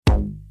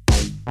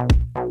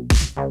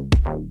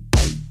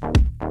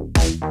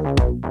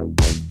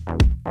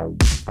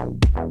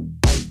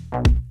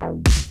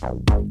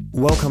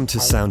Welcome to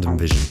Sound and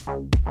Vision,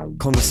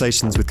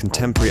 conversations with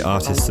contemporary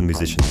artists and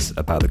musicians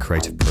about the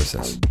creative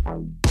process.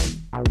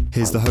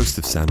 Here's the host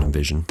of Sound and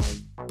Vision,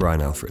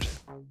 Brian Alfred.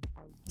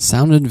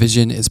 Sound and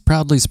Vision is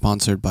proudly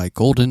sponsored by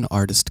Golden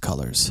Artist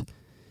Colors.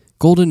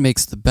 Golden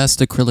makes the best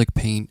acrylic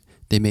paint.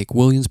 They make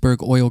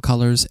Williamsburg oil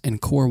colors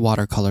and core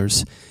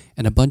watercolors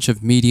and a bunch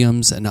of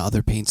mediums and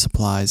other paint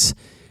supplies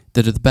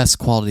that are the best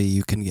quality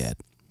you can get.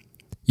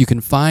 You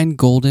can find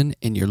Golden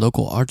in your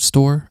local art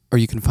store, or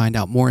you can find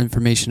out more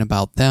information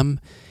about them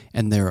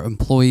and their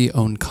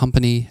employee-owned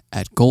company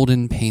at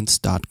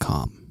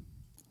goldenpaints.com.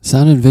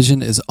 Sound and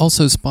Vision is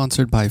also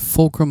sponsored by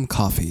Fulcrum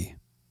Coffee.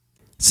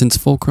 Since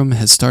Fulcrum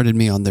has started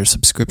me on their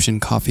subscription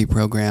coffee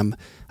program,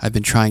 I've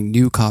been trying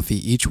new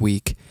coffee each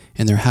week,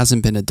 and there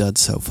hasn't been a dud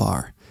so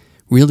far.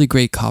 Really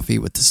great coffee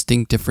with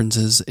distinct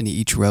differences in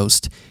each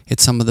roast.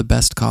 It's some of the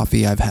best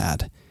coffee I've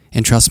had.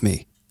 And trust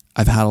me,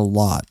 I've had a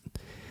lot.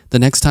 The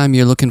next time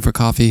you're looking for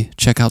coffee,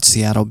 check out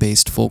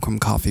Seattle-based Fulcrum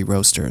Coffee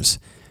Roasters.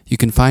 You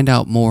can find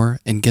out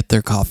more and get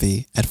their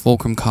coffee at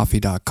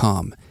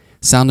fulcrumcoffee.com.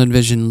 Sound and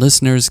Vision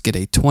listeners get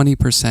a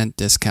 20%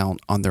 discount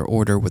on their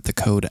order with the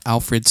code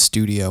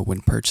ALFREDSTUDIO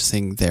when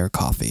purchasing their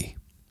coffee.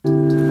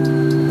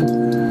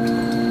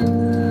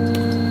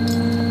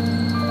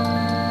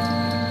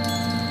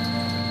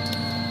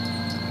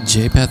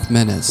 Japeth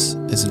Mennes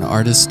is an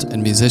artist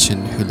and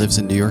musician who lives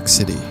in New York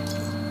City.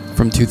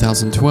 From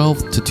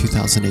 2012 to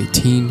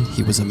 2018,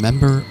 he was a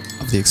member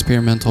of the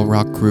experimental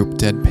rock group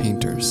Dead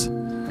Painters.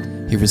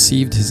 He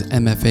received his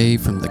MFA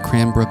from the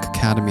Cranbrook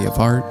Academy of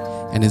Art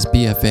and his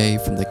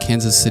BFA from the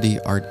Kansas City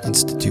Art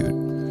Institute.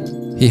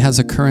 He has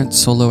a current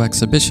solo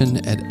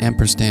exhibition at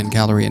Ampersand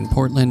Gallery in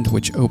Portland,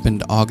 which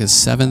opened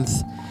August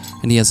 7th,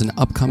 and he has an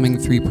upcoming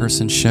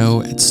 3-person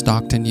show at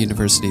Stockton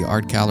University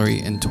Art Gallery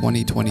in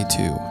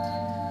 2022.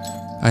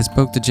 I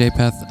spoke to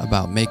Japeth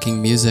about making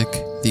music,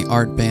 the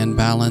art band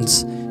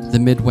Balance, the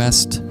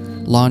Midwest,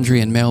 laundry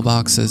and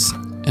mailboxes,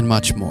 and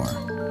much more.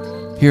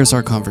 Here's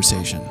our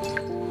conversation.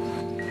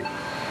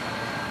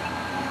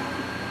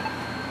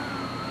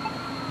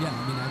 Yeah,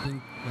 I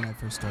think when I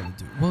first started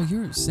doing... Well,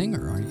 you're a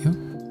singer, aren't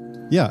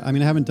you? Yeah, I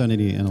haven't done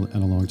any in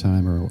a long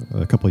time, or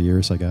a couple of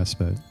years, I guess.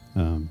 But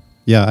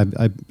yeah,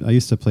 I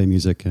used to play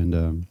music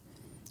and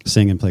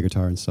sing and play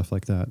guitar and stuff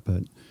like that.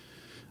 But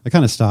I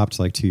kind of stopped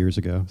like 2 years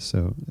ago,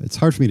 so it's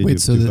hard for me to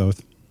do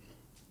both.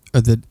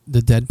 Are the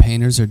Dead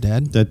Painters are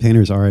dead? Dead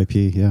Painters,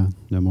 R.I.P., yeah,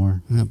 no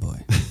more. Oh, boy.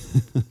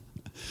 I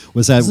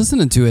was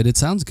listening to it. It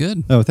sounds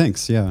good. Oh,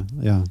 thanks, yeah.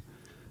 Yeah,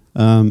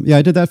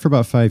 I did that for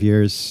about 5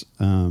 years,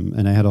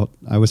 and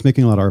I was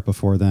making a lot of art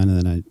before then,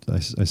 and then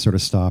I sort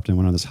of stopped and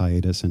went on this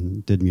hiatus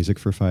and did music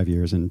for 5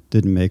 years and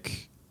didn't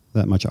make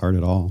that much art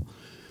at all.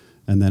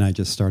 And then I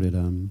just started,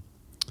 and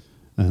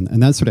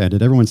that sort of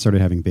ended. Everyone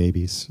started having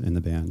babies in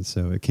the band,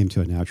 so it came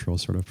to a natural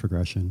sort of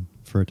progression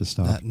for it to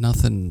stop.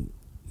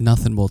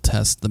 Nothing will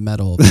test the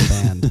metal of the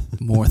band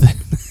more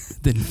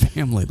than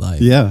family life.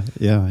 Yeah.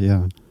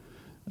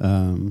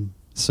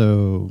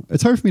 So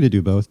it's hard for me to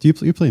do both.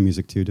 You play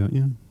music too, don't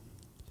you?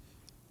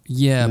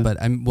 Yeah, but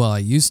I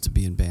used to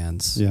be in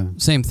bands. Yeah.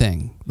 Same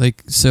thing.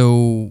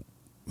 So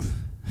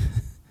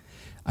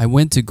I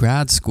went to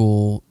grad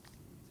school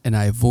and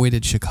I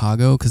avoided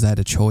Chicago because I had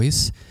a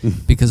choice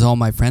because all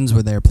my friends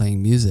were there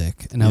playing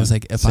music. And I was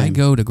like, if I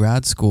go to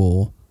grad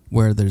school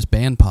where there's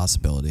band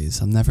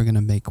possibilities, I'm never going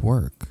to make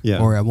work.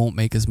 Yeah. Or I won't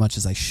make as much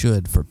as I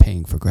should for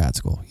paying for grad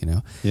school,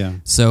 Yeah.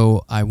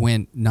 So I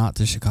went not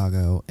to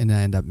Chicago, and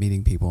I ended up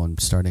meeting people and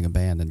starting a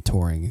band and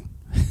touring.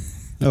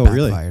 Oh,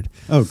 really?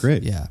 Oh,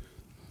 great. Yeah.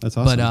 That's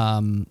awesome.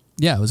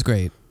 But, yeah, it was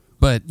great.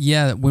 But,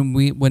 yeah,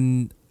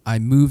 when I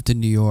moved to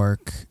New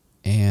York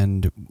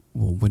and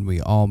when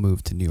we all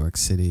moved to New York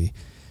City,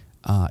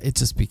 it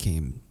just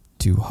became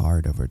too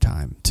hard over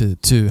time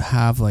to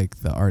have,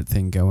 the art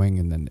thing going,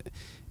 and then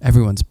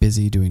everyone's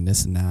busy doing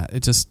this and that.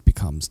 It just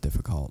becomes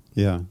difficult.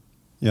 Yeah.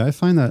 I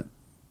find that,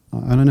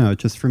 I don't know,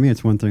 just for me,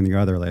 it's one thing or the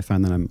other. I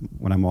find that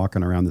when I'm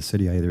walking around the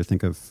city, I either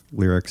think of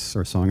lyrics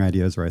or song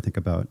ideas, or I think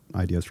about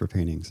ideas for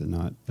paintings,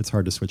 and it's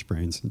hard to switch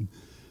brains and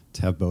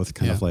to have both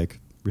kind of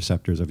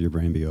receptors of your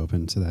brain be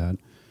open to that.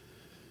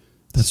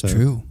 That's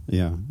true.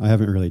 Yeah. I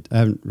haven't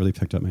really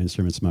picked up my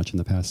instruments much in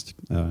the past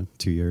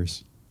 2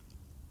 years.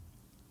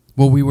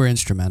 Well, we were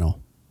instrumental.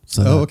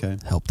 So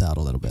that helped out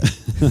a little bit.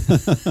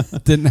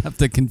 Didn't have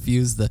to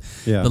confuse the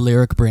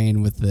lyric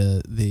brain with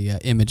the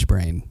image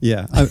brain.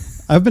 Yeah,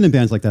 I've been in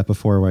bands like that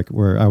before,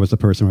 where I was the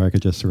person where I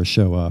could just sort of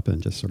show up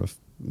and just sort of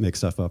make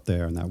stuff up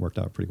there, and that worked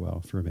out pretty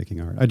well for making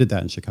art. I did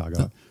that in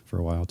Chicago for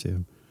a while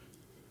too.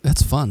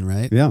 That's fun,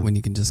 right? Yeah. When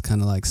you can just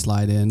kind of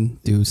slide in,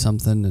 do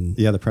something, and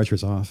the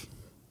pressure's off.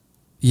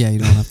 Yeah, you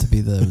don't have to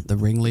be the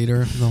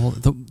ringleader.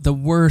 The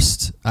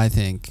worst, I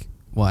think.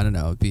 Well, I don't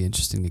know. It'd be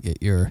interesting to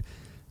get your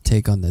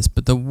take on this,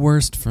 but the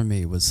worst for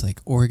me was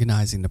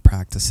organizing the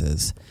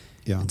practices.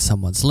 Yeah. And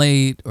someone's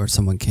late or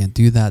someone can't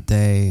do that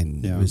day,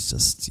 and it was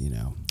just,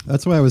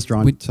 That's why I was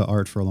drawn to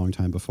art for a long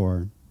time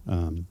before.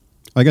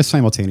 I guess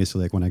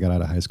simultaneously, like when I got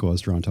out of high school, I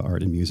was drawn to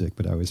art and music,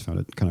 but I always found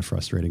it kind of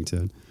frustrating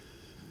to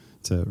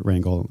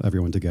wrangle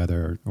everyone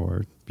together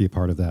or be a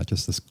part of that,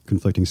 just this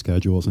conflicting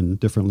schedules and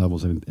different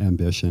levels of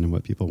ambition and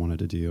what people wanted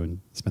to do and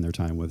spend their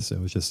time with.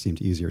 So it just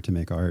seemed easier to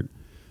make art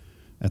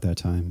at that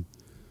time.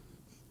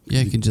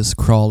 Yeah, you can just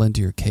crawl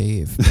into your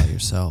cave by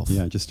yourself.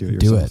 Yeah, just do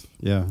it yourself.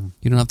 Yeah.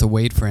 You don't have to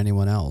wait for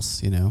anyone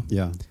else, Yeah,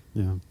 yeah.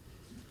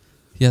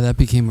 Yeah, that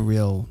became a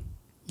real,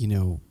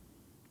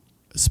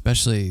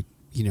 especially,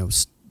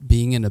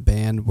 being in a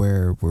band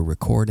where we're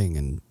recording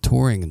and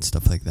touring and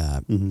stuff like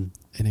that. Mm-hmm.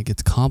 And it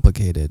gets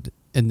complicated.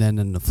 And then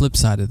on the flip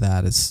side of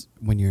that is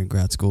when you're in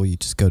grad school, you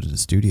just go to the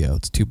studio.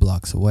 It's 2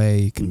 blocks away.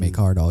 You can make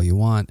art all you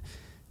want.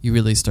 You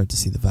really start to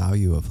see the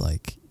value of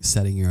like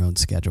setting your own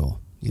schedule,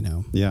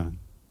 Yeah.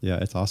 Yeah,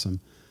 it's awesome.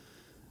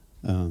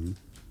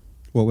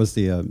 What was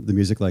the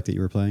music like that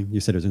you were playing? You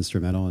said it was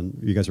instrumental, and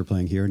you guys were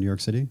playing here in New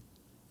York City?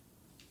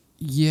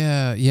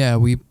 Yeah.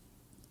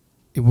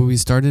 When we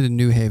started in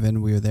New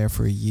Haven, we were there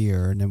for a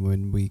year. And then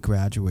when we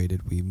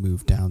graduated, we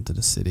moved down to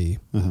the city.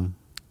 Uh-huh.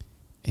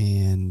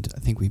 And I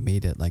think we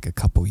made it like a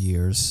couple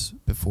years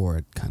before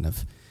it kind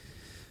of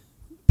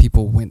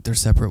people went their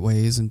separate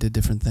ways and did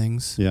different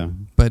things. Yeah.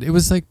 But it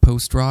was like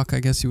post-rock,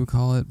 I guess you would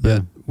call it.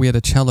 But we had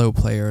a cello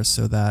player,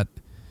 so that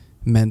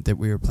meant that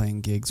we were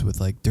playing gigs with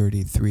like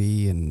Dirty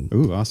Three and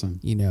ooh, awesome.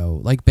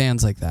 Like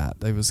bands like that.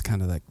 It was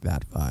kind of like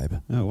that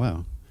vibe. Oh,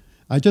 wow.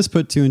 I just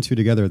put 2 and 2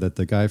 together that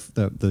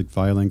the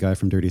violin guy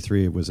from Dirty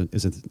Three is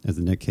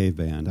the Nick Cave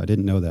band. I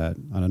didn't know that.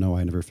 I don't know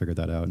why I never figured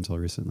that out until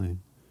recently.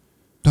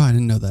 Oh, I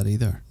didn't know that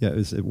either. Yeah,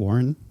 is it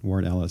Warren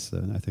Ellis?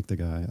 I think the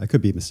guy. I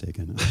could be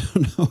mistaken. I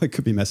don't know. I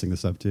could be messing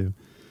this up too.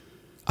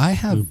 I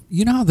have,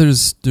 how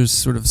there's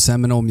sort of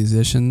seminal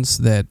musicians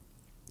that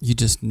you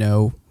just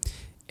know,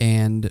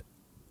 and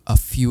a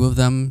few of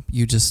them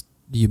you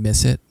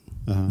miss it.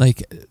 Uh-huh.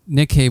 Like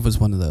Nick Cave was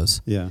one of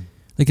those. Yeah.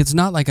 Like it's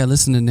not like I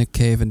listened to Nick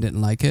Cave and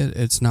didn't like it.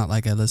 It's not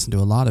like I listened to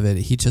a lot of it.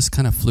 He just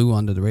kind of flew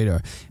under the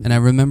radar. And I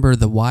remember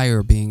The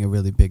Wire being a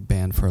really big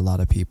band for a lot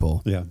of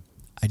people. Yeah.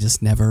 I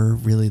just never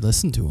really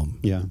listened to them.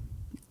 Yeah.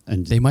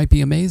 And they might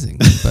be amazing,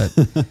 but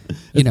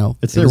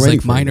it's it was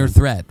like Minor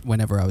Threat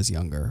whenever I was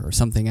younger or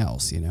something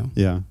else, Yeah.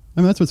 I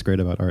mean, that's what's great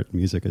about art and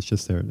music. It's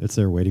just there. It's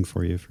there waiting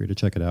for you to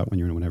check it out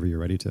whenever you're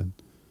ready to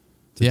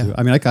do it.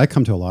 I mean, I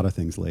come to a lot of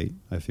things late,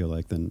 I feel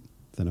like, than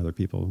other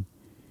people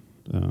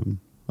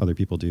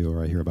do,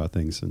 or I hear about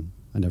things and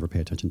I never pay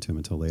attention to them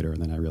until later.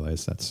 And then I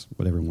realize that's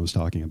what everyone was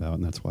talking about.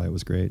 And that's why it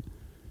was great.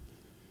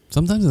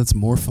 Sometimes it's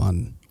more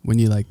fun when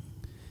you like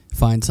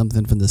find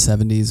something from the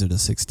 70s or the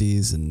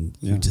 60s and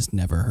you just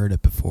never heard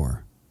it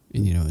before.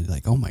 And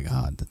like, oh my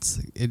God, that's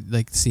it,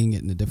 like seeing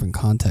it in a different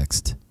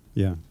context.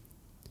 Yeah.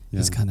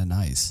 It's kind of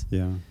nice.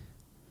 Yeah.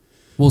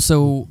 Well,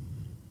 so,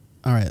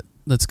 all right,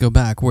 let's go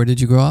back. Where did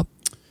you grow up?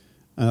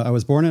 I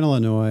was born in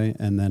Illinois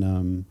and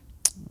then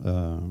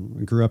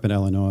grew up in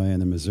Illinois and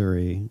then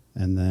Missouri,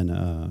 and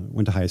then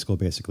went to high school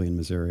basically in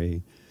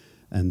Missouri.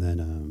 And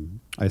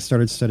then I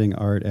started studying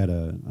art at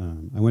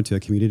I went to a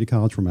community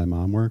college where my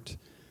mom worked.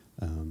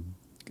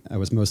 I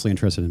was mostly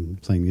interested in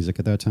playing music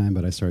at that time,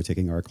 but I started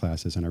taking art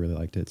classes and I really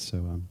liked it.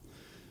 So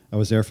I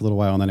was there for a little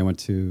while, and then I went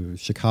to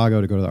Chicago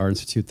to go to the Art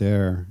Institute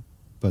there,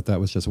 but that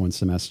was just one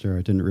semester.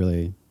 It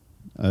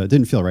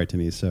didn't feel right to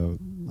me. So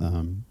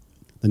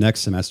the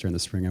next semester in the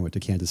spring, I went to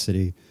Kansas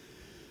City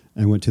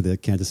and went to the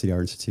Kansas City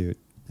Art Institute.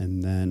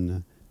 And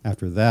then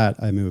after that,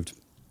 I moved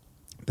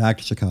back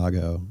to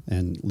Chicago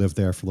and lived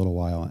there for a little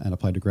while and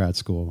applied to grad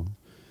school,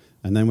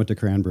 and then went to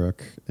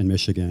Cranbrook in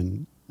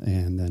Michigan.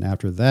 And then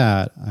after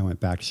that, I went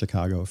back to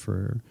Chicago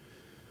for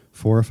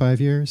 4 or 5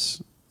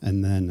 years.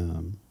 And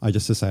then I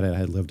just decided I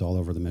had lived all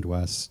over the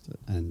Midwest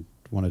and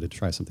wanted to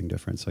try something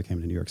different. So I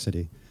came to New York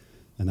City,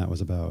 and that was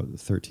about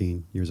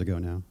 13 years ago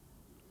now.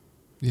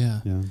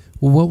 Yeah.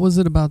 Well, what was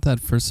it about that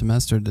first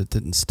semester that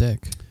didn't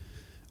stick?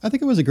 I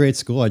think it was a great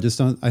school. I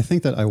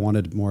think that I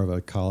wanted more of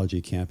a college-y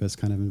campus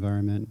kind of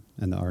environment,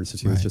 and the Art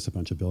Institute was just a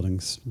bunch of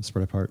buildings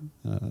spread apart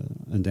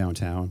in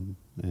downtown.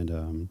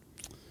 And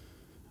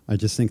I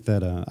just think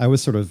that I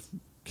was sort of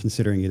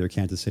considering either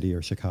Kansas City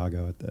or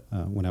Chicago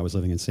when I was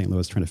living in St.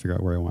 Louis, trying to figure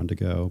out where I wanted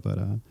to go. But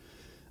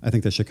I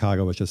think that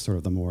Chicago was just sort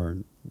of the more,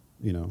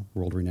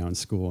 world-renowned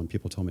school, and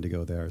people told me to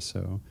go there.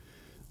 So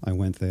I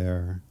went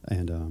there,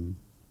 and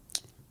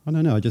I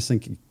don't know. I just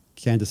think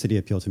Kansas City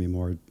appealed to me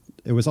more.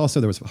 It was also,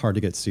 there was hard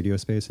to get studio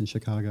space in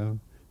Chicago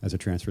as a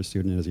transfer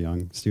student and as a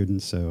young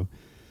student. So,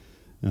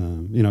 I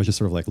was just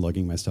sort of like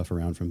lugging my stuff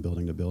around from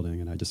building to building,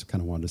 and I just kind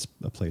of wanted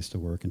a place to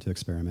work and to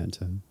experiment,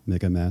 to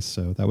make a mess.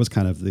 So that was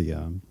kind of the,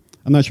 I'm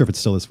not sure if it's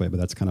still this way, but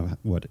that's kind of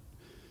what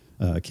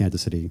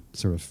Kansas City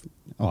sort of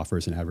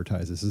offers and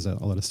advertises, is a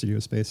lot of studio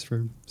space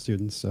for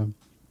students. So,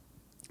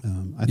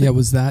 I think,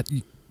 was that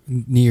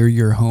near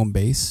your home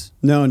base?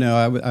 No,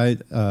 I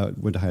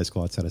went to high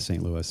school outside of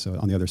St. Louis, so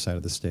on the other side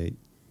of the state.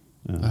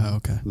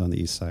 Okay. On the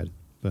east side.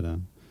 But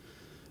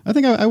I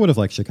think I would have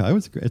liked Chicago.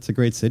 It's a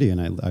great city,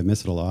 and I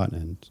miss it a lot,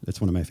 and it's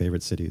one of my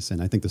favorite cities.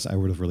 And I think I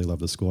would have really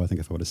loved the school, I think,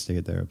 if I would have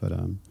stayed there. But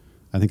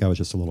I think I was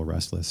just a little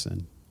restless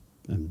and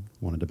and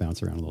wanted to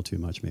bounce around a little too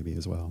much maybe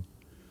as well.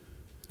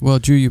 Well,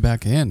 it drew you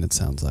back in, it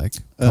sounds like,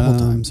 a couple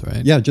times,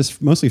 right? Yeah,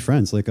 just mostly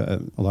friends. Like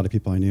a lot of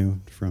people I knew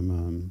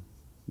from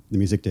the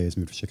music days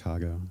moved to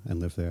Chicago and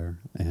lived there.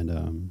 And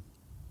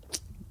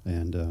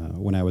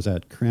when I was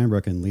at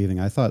Cranbrook and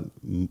leaving, I thought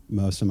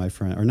most of my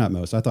friends, or not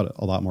most, I thought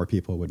a lot more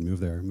people would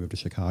move to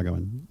Chicago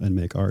and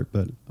make art.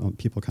 But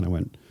people kind of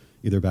went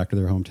either back to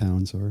their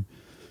hometowns or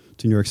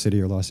to New York City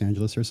or Los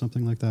Angeles or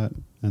something like that.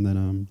 And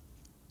then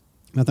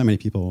not that many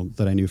people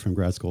that I knew from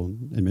grad school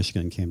in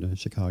Michigan came to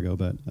Chicago,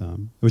 but it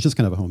was just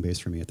kind of a home base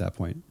for me at that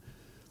point.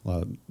 A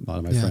lot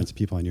of my friends,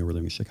 people I knew were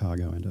living in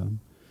Chicago,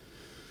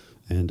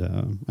 and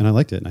I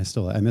liked it, and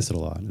I miss it a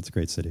lot. It's a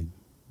great city.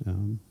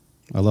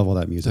 I love all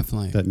that music.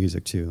 Definitely. That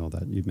music too. All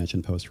that you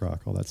mentioned, post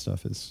rock, all that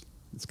stuff it's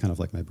kind of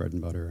like my bread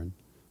and butter, and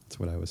it's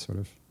what I was sort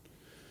of,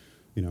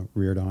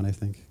 reared on, I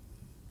think.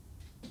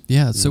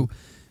 Yeah. So,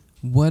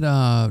 what?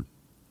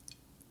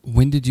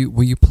 When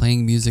were you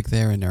playing music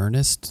there in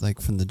earnest,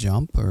 like from the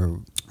jump, or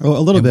a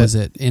little bit? Was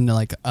it in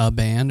like a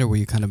band, or were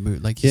you kind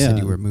of like you said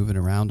you were moving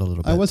around a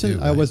little bit? I wasn't. Too,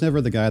 right? I was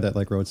never the guy that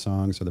like wrote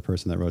songs or the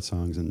person that wrote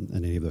songs in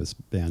any of those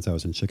bands. I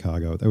was in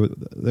Chicago.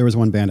 There was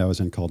one band I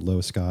was in called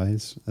Low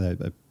Skies that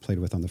I played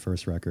with on the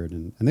first record,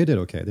 and they did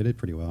okay. They did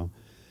pretty well.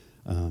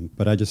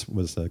 But I just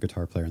was a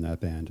guitar player in that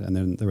band, and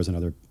then there was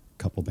another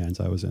couple bands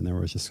I was in. There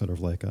was just sort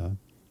of like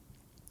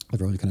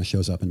everyone kind of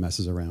shows up and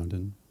messes around,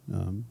 and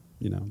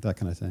that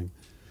kind of thing.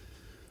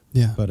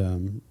 Yeah. But I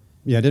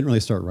didn't really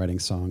start writing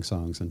songs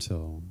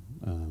until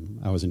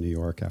I was in New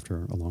York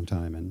after a long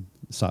time and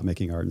stopped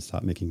making art and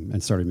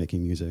started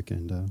making music,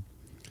 and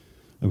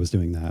I was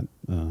doing that.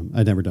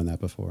 I'd never done that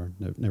before.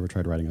 Never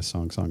tried writing a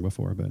song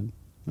before, but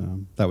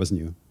that was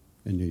new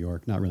in New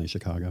York, not really in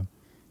Chicago.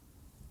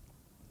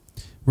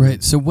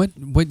 Right. So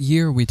what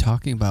year are we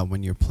talking about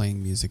when you're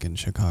playing music in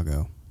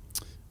Chicago?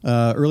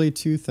 Early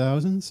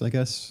 2000s, I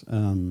guess.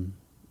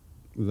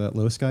 That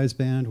Low Skies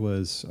band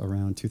was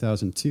around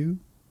 2002.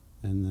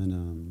 And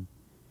then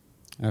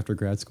after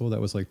grad school, that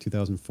was like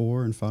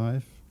 2004 and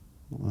 5.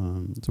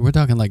 So we're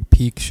talking like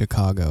peak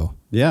Chicago.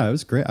 Yeah, it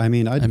was great. I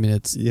mean,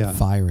 it's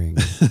firing.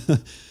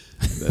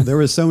 There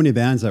were so many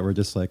bands that were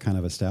just like kind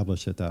of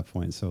established at that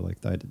point. So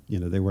like that,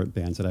 they weren't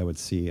bands that I would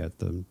see at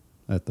the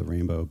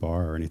Rainbow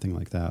Bar or anything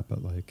like that.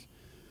 But like,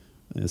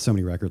 so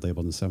many record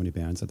labels and so many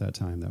bands at that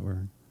time that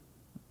were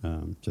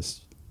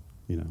just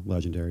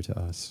legendary to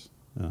us.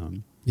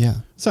 Yeah.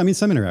 So I mean,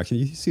 some interaction.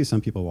 You see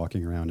some people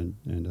walking around,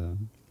 and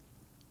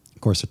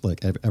of course,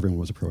 like everyone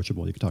was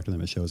approachable. You could talk to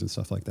them at shows and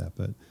stuff like that.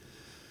 But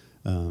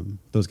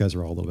those guys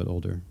are all a little bit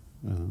older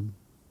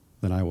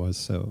than I was.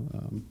 So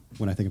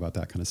when I think about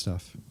that kind of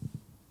stuff,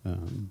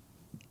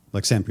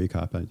 like Sam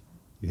Prekop,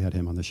 you had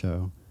him on the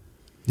show.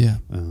 Yeah.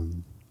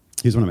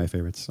 He's one of my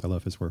favorites. I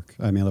love his work.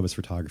 I mean, I love his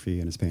photography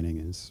and his painting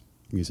and his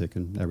music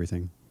and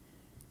everything.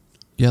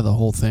 Yeah, the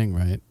whole thing,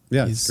 right?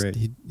 Yeah, it's great.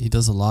 He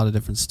does a lot of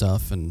different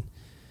stuff, and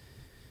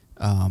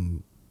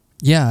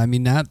I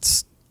mean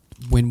that's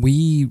when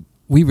we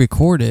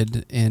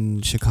recorded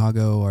in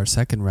Chicago our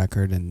second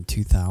record in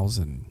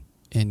 2000,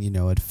 and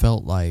it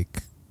felt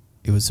like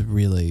it was a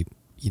really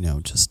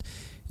just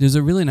there's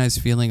a really nice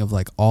feeling of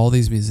like all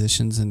these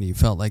musicians, and you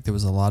felt like there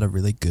was a lot of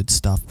really good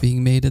stuff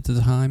being made at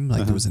the time,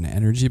 like there was an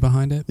energy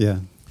behind it. Yeah.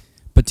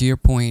 But to your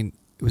point,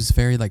 it was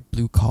very like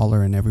blue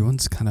collar, and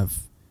everyone's kind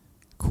of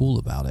cool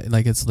about it.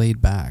 Like it's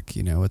laid back,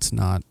 it's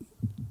not,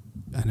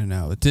 I don't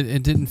know. It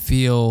didn't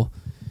feel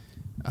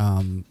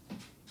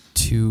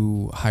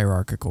too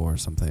hierarchical or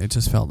something. It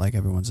just felt like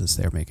everyone's just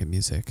there making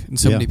music. And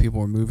so many people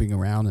were moving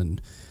around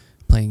and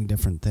playing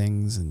different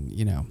things, and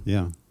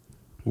Yeah.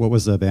 What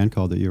was the band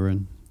called that you were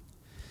in?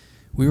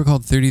 We were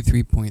called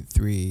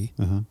 33.3.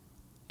 Uh-huh.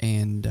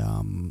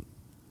 And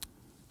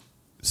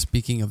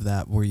speaking of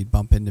that, where you'd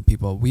bump into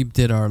people, we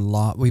played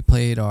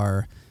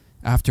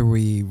after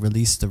we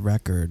released the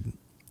record,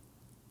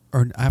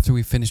 or after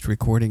we finished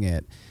recording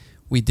it,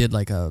 we did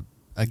like a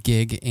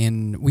gig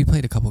we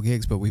played a couple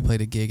gigs, but we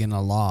played a gig in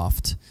a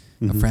loft,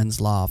 a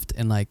friend's loft,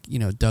 and like,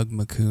 Doug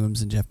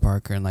McCombs and Jeff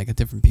Parker and like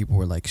different people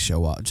were like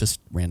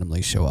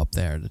randomly show up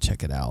there to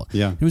check it out.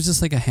 Yeah. It was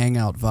just like a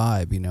hangout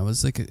vibe, it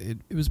was like,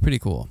 it was pretty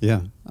cool.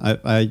 Yeah.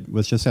 I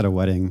was just at a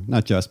wedding,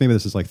 maybe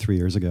this was like 3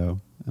 years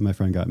ago, and my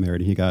friend got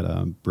married, and he got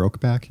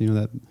Brokeback,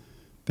 that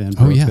band.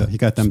 Oh yeah. He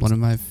got them. It's one of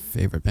my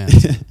favorite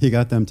bands. He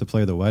got them to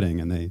play the wedding,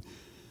 and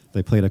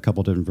they played a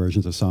couple different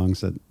versions of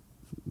songs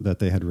that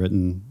they had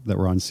written that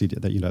were on CD,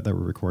 that were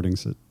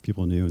recordings that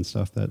people knew and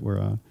stuff that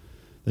were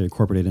they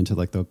incorporated into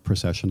like the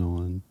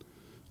processional and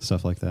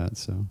stuff like that.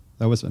 So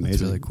that was amazing.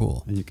 That's really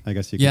cool. And I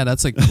guess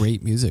that's like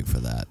great music for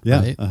that. Yeah.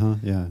 Right?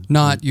 Yeah.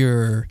 Not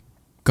your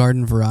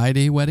garden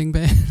variety wedding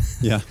band.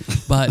 Yeah.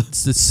 But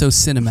it's so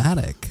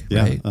cinematic.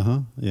 Yeah. Right?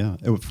 Yeah.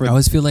 I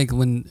always feel like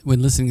when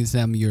listening to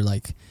them, you're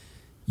like,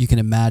 you can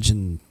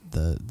imagine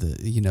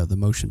the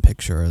motion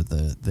picture or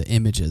the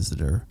images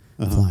that are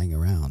flying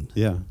around.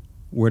 Yeah.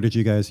 Where did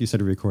you said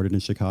you recorded in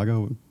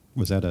Chicago?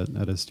 Was that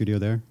at a studio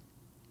there?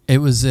 It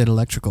was at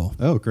Electrical.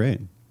 Oh, great.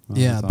 Well,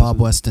 yeah, Bob awesome.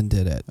 Weston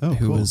did it,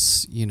 who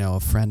was, a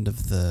friend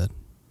of the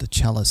the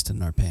cellist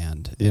in our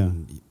band. Yeah.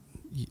 And,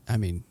 I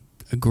mean,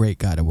 a great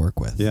guy to work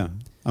with. Yeah.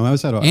 I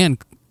was at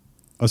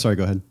sorry,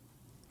 go ahead.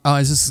 Oh, I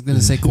was just going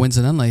to say,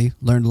 coincidentally,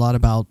 learned a lot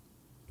about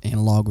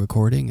analog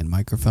recording and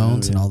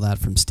microphones and all that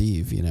from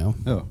Steve, you know?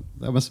 Oh,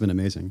 that must have been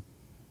amazing.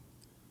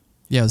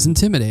 Yeah, it was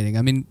intimidating.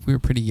 I mean, we were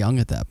pretty young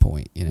at that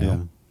point, you know? Yeah.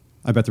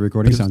 I bet the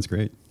recording sounds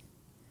great.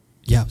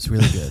 Yeah, it was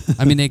really good.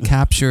 I mean, it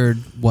captured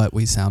what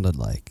we sounded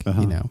like,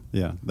 you know?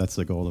 Yeah, that's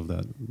the goal of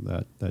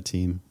that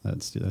team,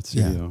 that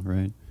studio,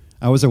 right?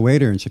 I was a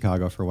waiter in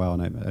Chicago for a while,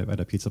 and I at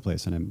a pizza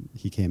place, and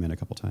he came in a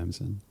couple times,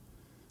 and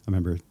I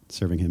remember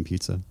serving him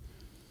pizza.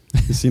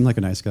 He seemed like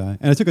a nice guy.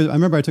 And I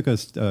remember I took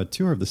a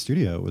tour of the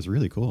studio. It was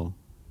really cool.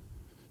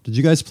 Did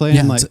you guys play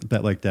in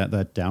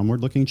that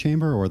downward looking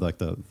chamber, or like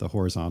the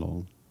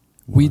horizontal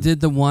one? We did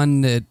the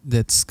one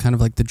that's kind of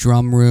like the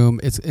drum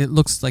room. It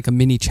looks like a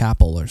mini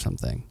chapel or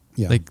something.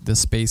 Yeah. Like the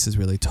space is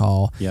really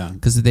tall. Yeah.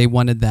 Because they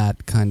wanted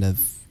that kind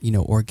of, you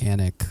know,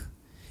 organic.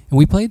 And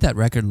we played that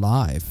record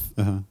live.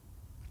 Uh-huh.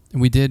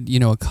 And we did, you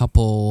know, a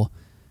couple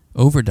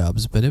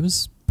overdubs, but it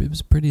was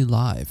pretty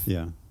live.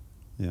 Yeah.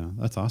 Yeah.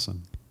 That's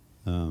awesome.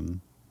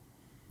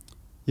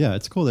 Yeah,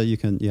 it's cool that you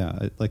can,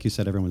 like you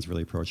said, everyone's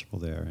really approachable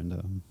there,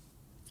 and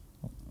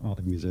all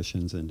the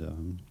musicians,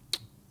 and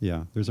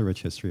there's a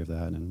rich history of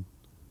that, and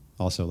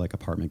also like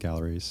apartment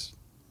galleries,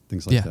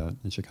 things like that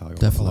in Chicago.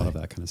 Definitely. A lot of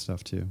that kind of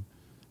stuff too.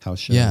 House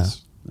shows. Yeah.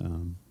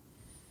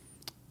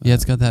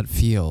 It's got that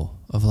feel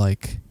of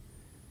like,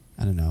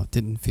 I don't know, it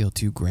didn't feel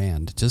too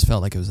grand. It just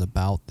felt like it was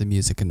about the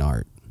music and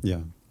art. Yeah.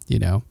 You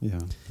know?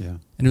 Yeah. Yeah. And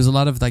there was a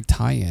lot of like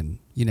tie-in,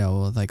 you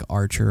know, like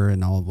Archer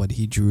and all what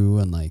he drew,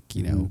 and like,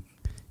 you know,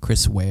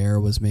 Chris Ware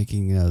was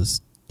making those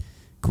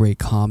great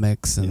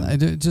comics,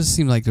 and it just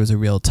seemed like there was a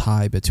real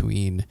tie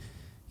between,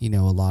 you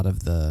know, a lot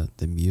of the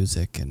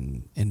music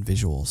and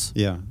visuals.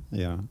 Yeah.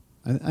 Yeah.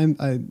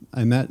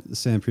 I met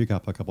Sam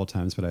Prekop a couple of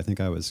times, but I think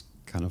I was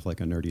kind of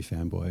like a nerdy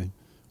fanboy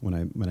when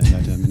I met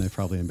him, and I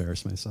probably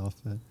embarrassed myself.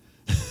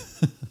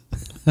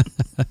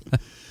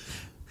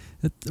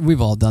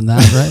 We've all done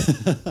that,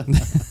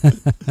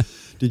 right?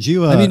 Did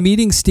you? I mean,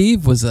 meeting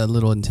Steve was a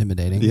little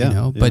intimidating, you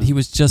know, but he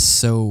was just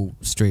so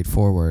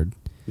straightforward.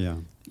 Yeah.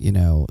 You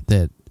know,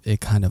 that it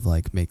kind of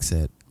like makes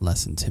it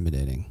less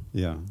intimidating.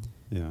 Yeah.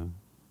 Yeah.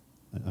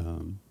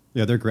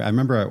 Yeah, they're great. I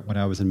remember when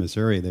I was in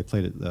Missouri, they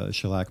played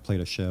Shellac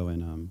played a show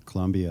in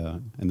Columbia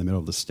in the middle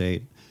of the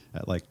state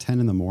at like 10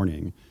 in the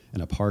morning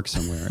in a park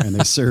somewhere, and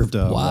they served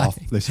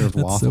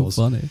waffles.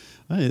 So funny.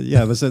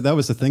 That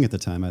was the thing at the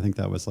time. I think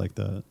that was like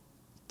the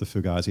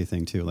Fugazi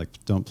thing too. Like,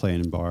 don't play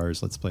in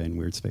bars, let's play in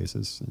weird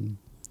spaces. And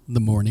the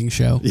morning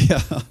show.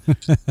 Yeah,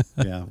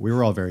 yeah, we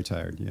were all very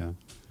tired. Yeah,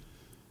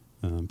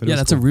 but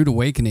that's cool. A rude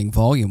awakening,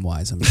 volume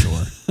wise, I'm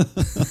sure.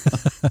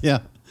 Yeah,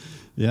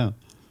 yeah.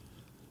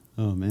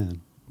 Oh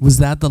man. Was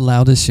that the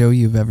loudest show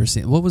you've ever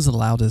seen? What was the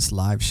loudest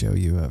live show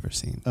you've ever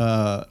seen?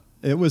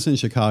 It was in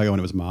Chicago, and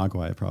it was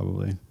Mogwai,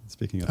 probably.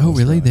 Speaking of, oh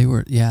really?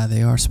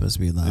 They are supposed to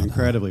be loud,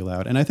 incredibly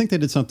loud. And I think they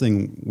did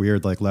something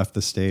weird, like left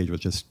the stage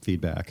with just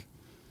feedback,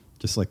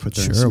 just like put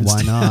their instruments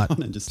why not?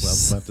 down and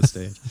just left the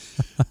stage.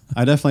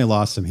 I definitely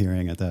lost some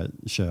hearing at that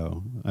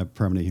show. I have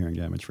permanent hearing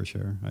damage for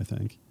sure, I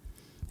think.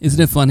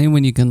 Isn't it funny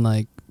when you can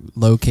like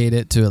locate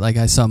it to, like,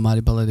 I saw My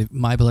Bloody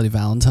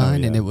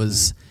Valentine, and it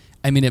was.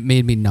 I mean, it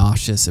made me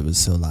nauseous. It was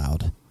so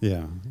loud.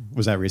 Yeah.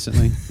 Was that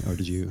recently? Or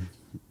did you?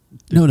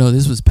 No,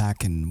 this was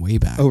way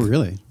back. Oh,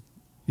 really?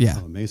 Yeah.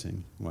 Oh,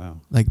 amazing. Wow.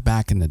 Like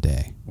back in the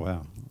day.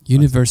 Wow.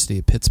 University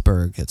of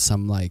Pittsburgh at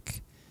some,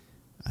 like,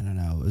 I don't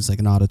know, it was like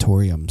an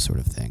auditorium sort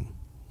of thing.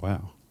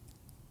 Wow.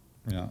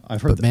 Yeah.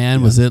 I've heard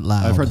was it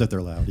loud? I've heard that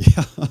they're loud.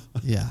 Yeah.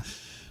 Yeah.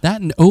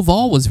 That and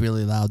Oval was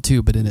really loud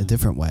too, but in a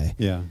different way.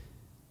 Yeah.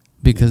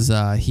 Because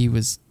he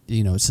was,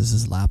 you know, it's just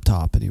his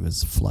laptop, and he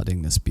was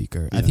flooding the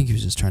speaker. Yeah. I think he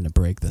was just trying to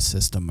break the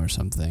system or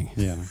something.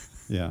 Yeah,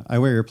 yeah. I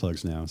wear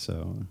earplugs now,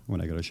 so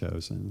when I go to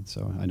shows, and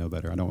so I know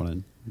better. I don't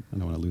want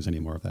to lose any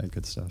more of that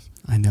good stuff.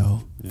 I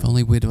know. Yeah. If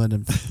only we would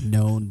have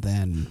known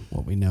then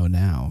what we know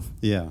now.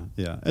 Yeah,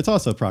 yeah. It's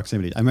also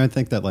proximity. I mean, I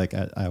think that like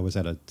I was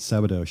at a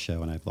Sebado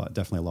show, and I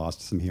definitely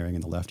lost some hearing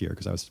in the left ear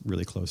because I was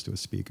really close to a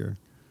speaker.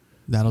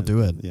 That'll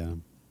do it. Yeah,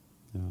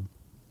 yeah.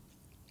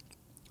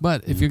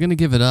 But if you're going to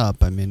give it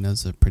up, I mean,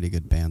 those are pretty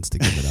good bands to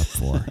give it up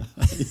for.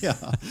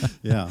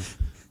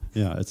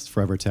 Yeah. It's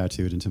forever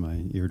tattooed into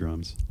my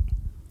eardrums.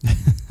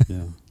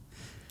 Yeah.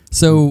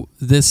 So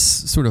this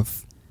sort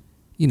of,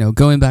 you know,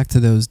 going back to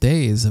those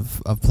days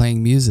of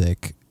playing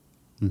music,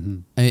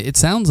 it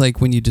sounds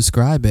like when you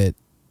describe it,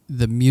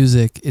 the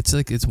music, it's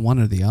like it's one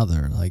or the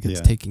other, like it's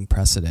taking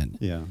precedent.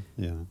 Yeah,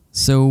 yeah.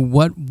 So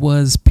what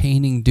was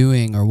painting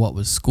doing, or what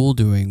was school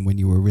doing when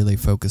you were really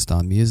focused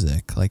on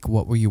music? Like,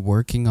 what were you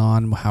working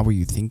on? How were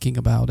you thinking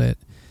about it?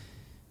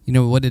 You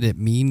know, what did it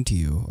mean to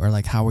you? Or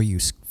like, how were you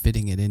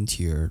fitting it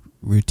into your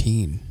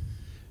routine?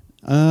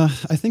 I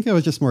think I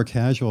was just more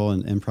casual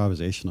and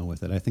improvisational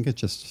with it. I think it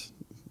just...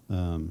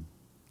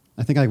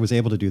 I think I was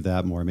able to do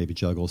that more, maybe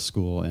juggle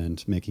school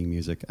and making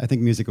music. I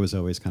think music was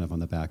always kind of on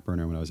the back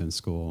burner when I was in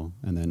school,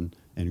 and then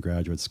in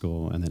graduate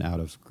school, and then out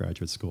of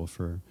graduate school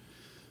for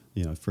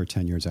for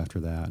 10 years after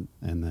that.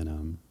 And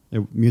then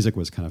music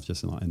was kind of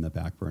just in the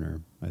back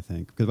burner, I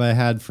think, because I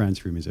had friends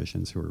who were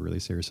musicians who were really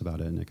serious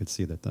about it, and I could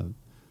see that the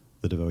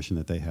devotion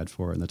that they had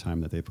for it and the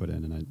time that they put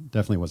in, and I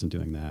definitely wasn't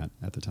doing that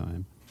at the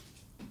time.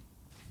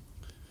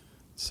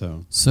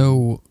 So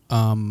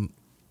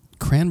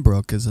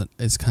Cranbrook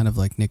is kind of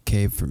like Nick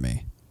Cave for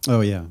me.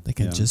 Oh yeah, I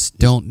just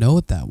don't know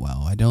it that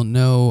well. I don't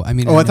know. I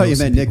mean, I thought you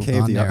meant Nick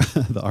Cave,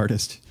 the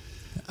artist.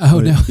 Oh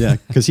no, yeah,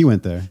 because he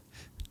went there.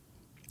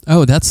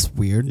 Oh, that's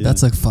weird. Yeah.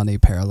 That's a funny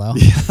parallel.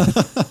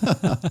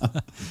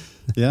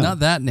 Yeah, not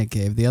that Nick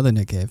Cave, the other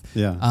Nick Cave.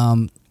 Yeah.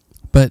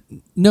 But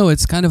no,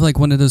 it's kind of like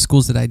one of those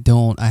schools that I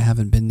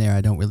haven't been there.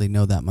 I don't really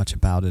know that much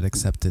about it,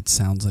 except it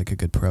sounds like a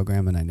good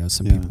program, and I know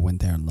some people went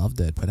there and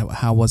loved it. But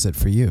how was it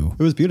for you?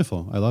 It was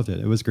beautiful. I loved it.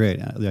 It was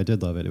great. I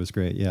did love it. It was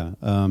great. Yeah.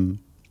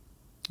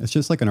 It's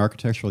just like an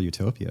architectural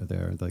utopia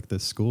there. Like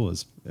this school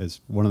is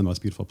one of the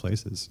most beautiful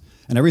places,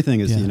 and everything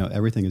is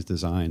everything is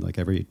designed, like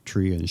every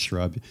tree and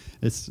shrub.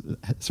 It's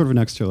sort of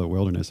next to the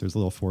wilderness. There's a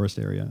little forest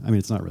area. I mean,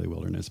 it's not really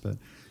wilderness, but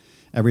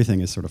everything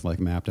is sort of like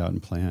mapped out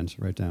and planned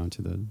right down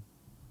to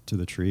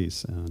the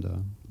trees, and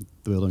the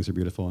buildings are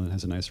beautiful, and it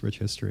has a nice rich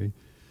history.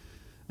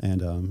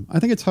 And I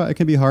think it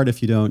can be hard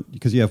if you don't,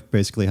 because you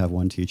basically have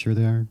one teacher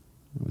there,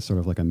 sort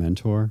of like a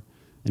mentor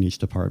in each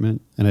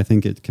department. And I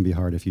think it can be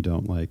hard if you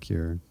don't like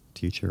your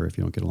teacher, if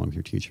you don't get along with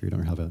your teacher, you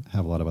don't have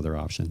a lot of other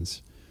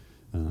options.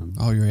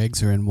 All your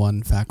eggs are in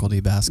one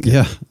faculty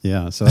basket.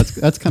 Yeah. So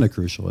that's kind of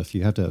crucial if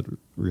you have to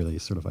really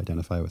sort of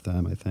identify with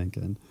them, I think.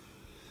 And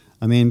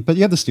I mean, but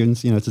you have the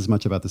students. It's as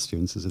much about the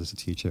students as it is a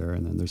teacher.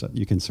 And then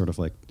you can sort of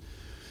like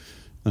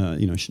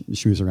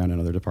schmooze around in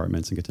other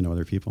departments and get to know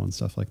other people and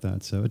stuff like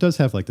that. So it does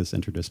have like this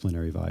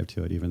interdisciplinary vibe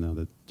to it, even though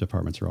the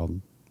departments are all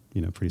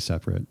pretty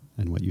separate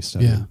in what you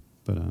study. Yeah.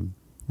 But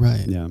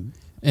right. Yeah.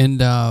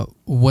 And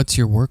what's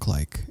your work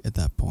like at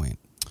that point?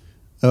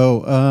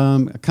 Oh,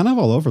 kind of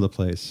all over the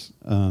place.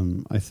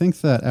 I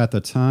think that at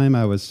the time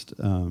I was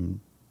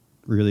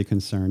really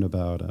concerned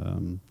about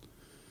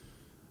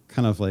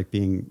kind of like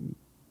being,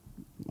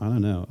 I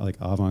don't know, like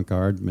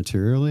avant-garde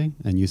materially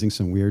and using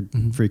some weird,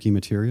 freaky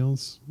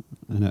materials,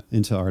 and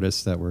into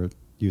artists that were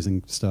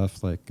using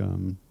stuff like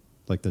that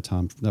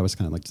was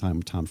kind of like the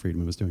time Tom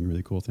Friedman was doing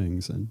really cool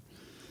things, and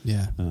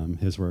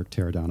his work,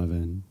 Tara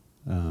Donovan,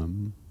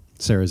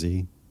 Sarah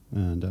Z,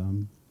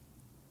 and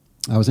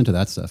I was into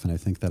that stuff, and I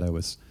think that I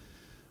was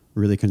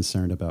really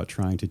concerned about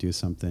trying to do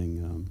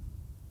something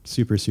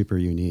super, super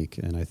unique,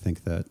 and I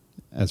think that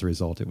as a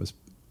result, it was,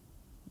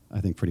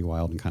 I think, pretty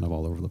wild and kind of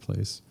all over the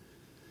place.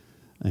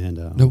 And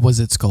was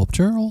it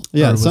sculptural?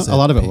 Yeah, a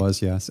lot of it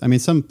was, yes. I mean,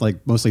 some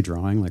like mostly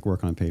drawing, like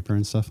work on paper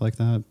and stuff like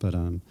that. But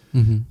I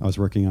was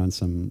working on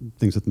some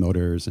things with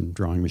motors and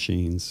drawing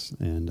machines,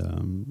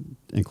 and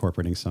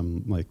incorporating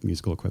some like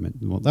musical equipment.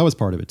 Well, that was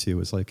part of it too.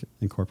 Was like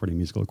incorporating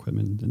musical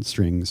equipment and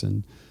strings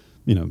and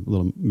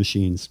little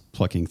machines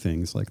plucking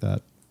things like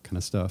that kind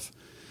of stuff.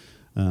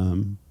 But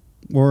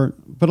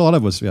a lot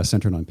of it was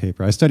centered on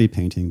paper. I studied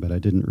painting, but I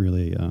didn't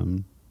really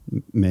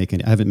make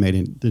any.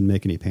 Didn't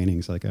make any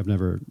paintings. Like I've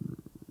never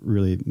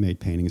really made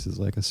paintings as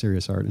like a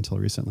serious art until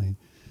recently.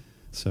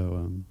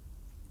 So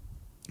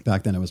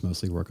back then it was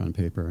mostly work on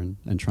paper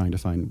and trying to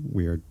find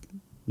weird,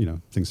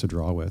 things to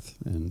draw with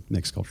and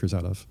make sculptures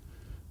out of.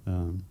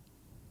 A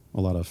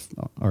lot of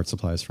art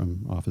supplies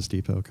from Office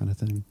Depot kind of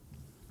thing.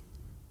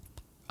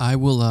 I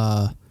will.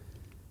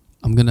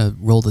 I'm gonna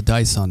roll the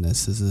dice on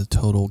this. This is a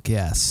total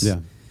guess. Yeah.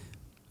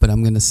 But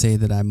I'm going to say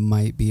that I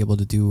might be able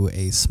to do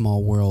a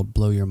small world,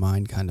 blow your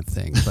mind kind of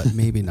thing, but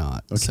maybe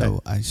not. Okay.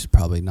 So I should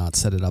probably not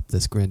set it up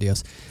this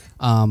grandiose.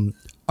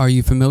 Are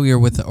you familiar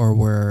with or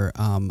were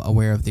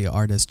aware of the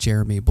artist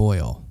Jeremy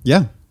Boyle?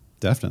 Yeah,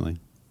 definitely.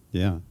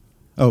 Yeah.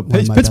 Oh,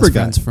 Pittsburgh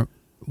guy.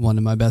 One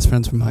of my best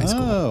friends from high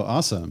school. Oh,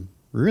 awesome.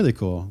 Really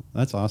cool.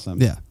 That's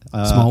awesome. Yeah.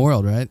 Small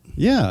world, right?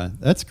 Yeah,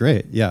 that's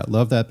great. Yeah,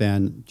 love that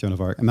band, Joan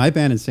of Arc. And my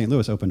band in St.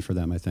 Louis opened for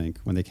them, I think,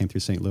 when they came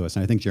through St. Louis.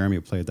 And I think Jeremy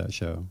played that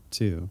show,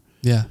 too.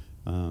 Yeah.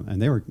 And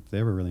they were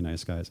really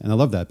nice guys. And I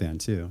love that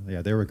band, too.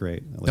 Yeah, they were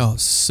great.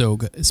 So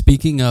good.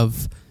 Speaking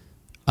of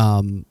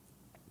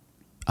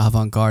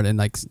avant-garde and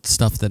like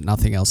stuff that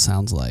nothing else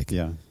sounds like.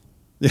 Yeah.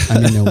 I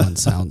mean, no one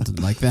sounded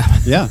like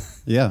that.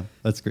 Yeah.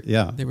 That's great.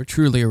 Yeah. They were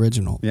truly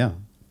original. Yeah.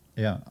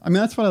 I mean,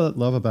 that's what I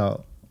love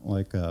about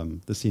like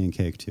the Sea and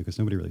Cake, too, because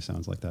nobody really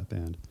sounds like that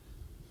band.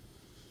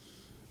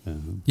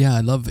 Yeah,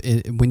 I love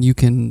it when you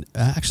can.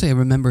 Actually, I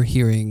remember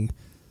hearing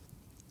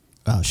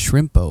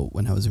Shrimp Boat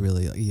when I was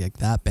really like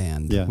that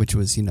band, which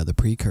was the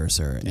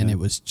precursor, and it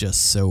was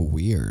just so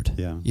weird.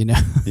 Yeah.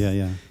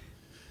 Yeah.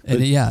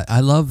 And I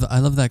love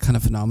that kind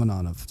of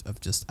phenomenon of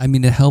just. I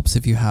mean, it helps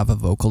if you have a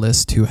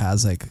vocalist who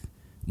has like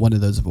one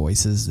of those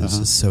voices that's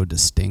just so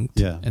distinct.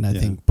 Yeah. And I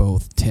think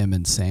both Tim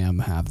and Sam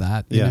have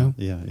that. You know?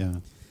 Yeah.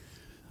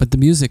 But the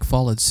music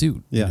followed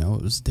suit. Yeah.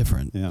 It was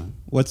different. Yeah.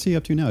 What's he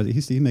up to now?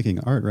 He's making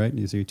art, right?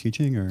 Is he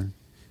teaching or?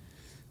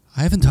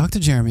 I haven't talked to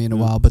Jeremy in a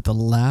while, but the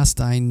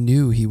last I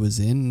knew, he was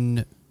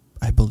in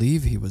I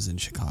believe he was in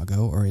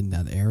Chicago or in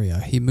that area.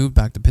 He moved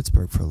back to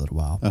Pittsburgh for a little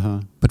while.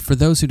 But for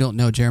those who don't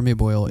know, Jeremy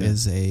Boyle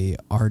is a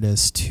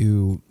artist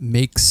who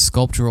makes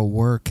sculptural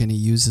work, and he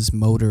uses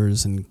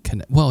motors and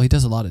he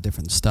does a lot of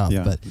different stuff.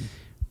 But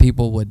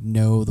people would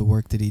know the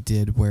work that he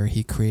did, where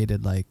he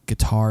created like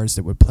guitars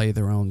that would play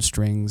their own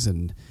strings,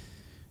 and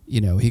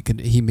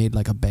he made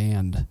like a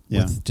band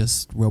with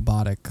just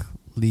robotic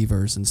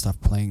levers and stuff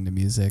playing the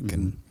music,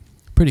 and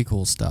pretty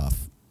cool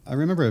stuff. I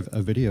remember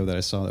a video that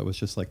I saw that was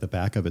just like the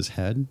back of his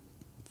head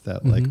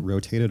that like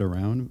rotated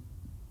around,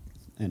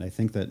 and I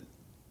think that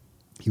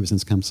he was in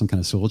some kind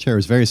of swivel chair. It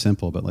was very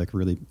simple, but like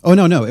really. Oh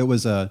no! It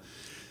was a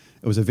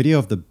video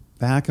of the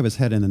back of his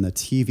head, and then the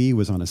TV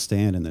was on a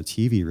stand, and the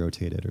TV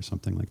rotated or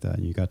something like that,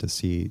 and you got to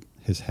see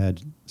his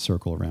head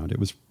circle around. It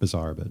was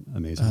bizarre but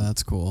amazing. Oh,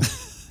 that's cool.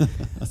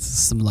 That's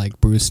some like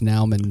Bruce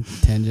Nauman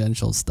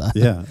tangential stuff.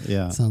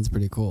 Yeah. Sounds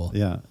pretty cool.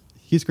 Yeah.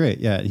 He's great.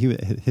 Yeah,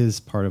 his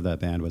part of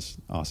that band was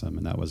awesome,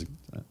 and that was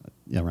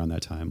around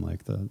that time,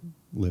 like the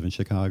Live in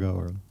Chicago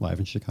or Live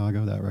in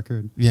Chicago, that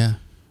record. Yeah,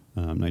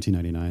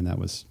 1999. That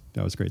was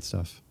great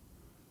stuff.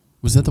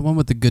 Was that the one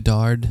with the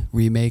Godard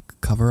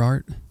remake cover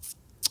art?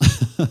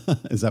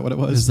 Is that what it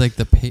was? It was like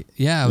it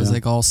was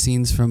like all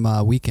scenes from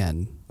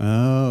Weekend.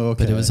 Oh,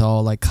 okay. But it was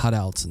all like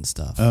cutouts and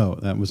stuff. Oh,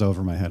 that was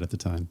over my head at the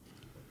time.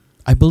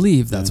 I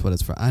believe that's what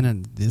it's for. I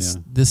don't.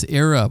 This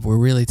era, we're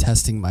really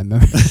testing my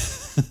memory,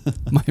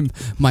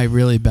 my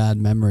really bad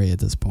memory at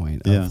this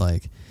point. Of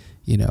like,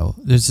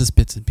 there's just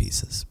bits and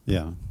pieces.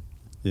 Yeah.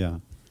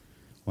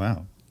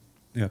 Wow.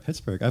 Yeah,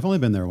 Pittsburgh. I've only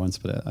been there once,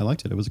 but I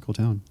liked it. It was a cool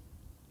town.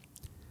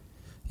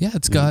 Yeah,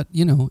 it's got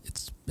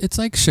it's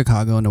like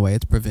Chicago in a way.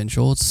 It's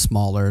provincial. It's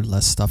smaller,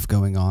 less stuff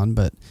going on,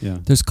 but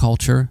there's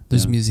culture.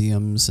 There's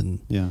museums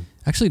and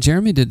Actually,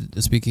 Jeremy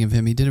speaking of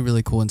him, he did a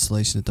really cool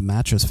installation at the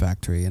Mattress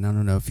Factory, and I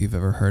don't know if you've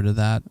ever heard of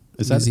that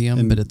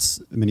museum, but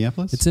it's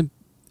Minneapolis. It's in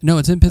Pittsburgh,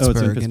 it's in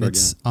Pittsburgh,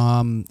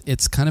 and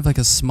it's kind of like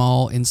a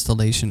small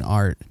installation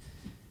art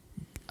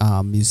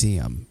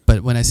museum.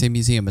 But when I say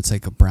museum, it's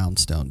like a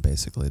brownstone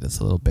basically that's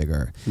a little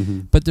bigger.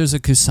 But there's a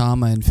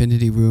Kusama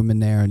Infinity Room in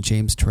there, and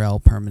James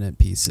Turrell permanent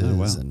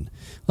pieces, and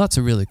lots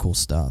of really cool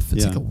stuff.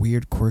 It's like a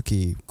weird,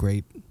 quirky,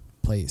 great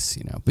place,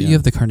 But you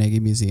have the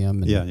Carnegie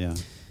Museum, and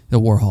the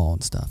Warhol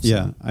and stuff.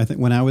 Yeah, so. I think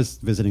when I was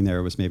visiting there,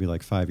 it was maybe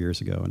like 5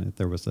 years ago, and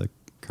there was a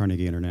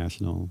Carnegie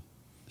International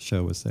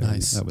show was there.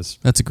 Nice.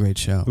 That's a great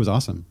show. It was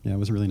awesome. Yeah, it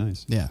was really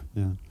nice. Yeah.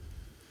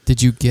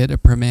 Did you get a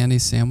Permane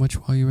sandwich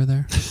while you were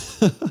there?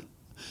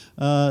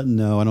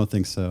 No, I don't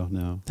think so.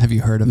 No. Have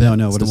you heard of it? No.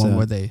 It's what the is one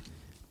that? where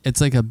it's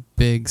like a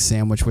big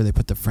sandwich where they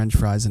put the French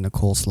fries and the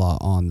coleslaw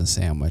on the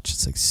sandwich.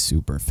 It's like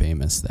super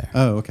famous there.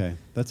 Oh, okay.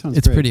 That sounds.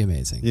 It's great. pretty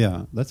amazing.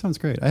 Yeah, that sounds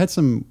great. I had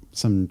some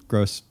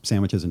gross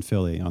sandwiches in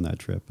Philly on that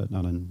trip, but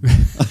not in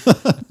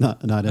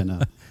not in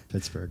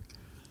Pittsburgh.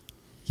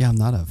 Yeah, I'm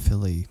not a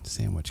Philly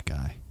sandwich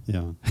guy.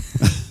 Yeah,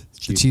 the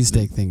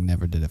cheesesteak thing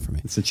never did it for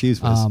me. It's a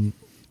cheese whiz.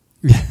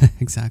 Yeah,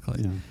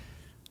 exactly. Yeah.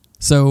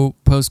 So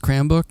post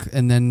Cranbrook,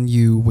 and then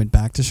you went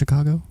back to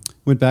Chicago?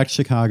 Went back to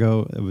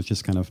Chicago. It was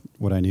just kind of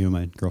what I knew.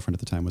 My girlfriend at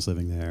the time was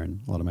living there,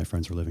 and a lot of my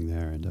friends were living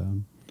there.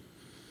 And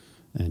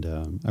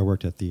I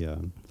worked at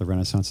the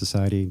Renaissance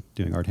Society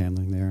doing art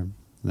handling there. And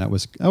that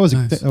was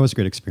nice. That was a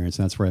great experience.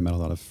 And that's where I met a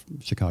lot of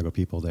Chicago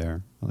people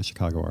there, a lot of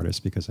Chicago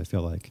artists, because I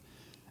feel like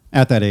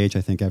at that age,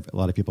 I think a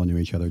lot of people knew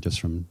each other just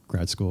from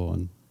grad school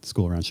and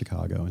school around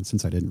Chicago. And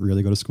since I didn't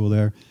really go to school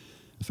there,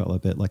 I felt a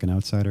bit like an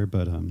outsider.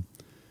 But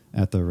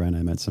at the Ren,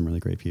 I met some really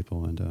great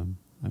people, and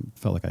I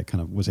felt like I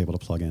kind of was able to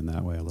plug in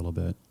that way a little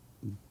bit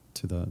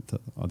to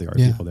all the art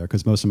people there,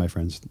 because most of my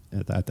friends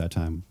at that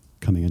time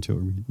coming into it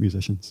were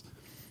musicians.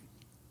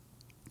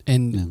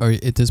 And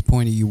at this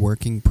point, are you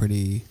working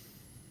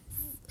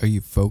are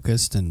you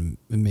focused and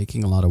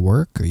making a lot of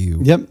work?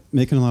 Yep,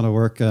 making a lot of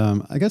work.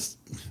 I guess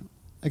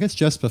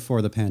just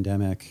before the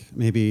pandemic,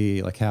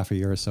 maybe like half a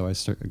year or so I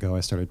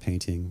started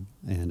painting,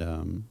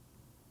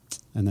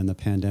 and then the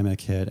pandemic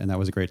hit, and that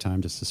was a great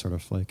time just to sort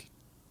of like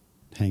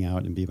hang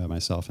out and be by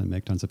myself and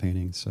make tons of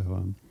paintings.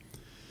 So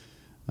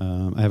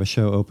I have a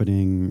show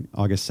opening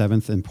August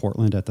 7th in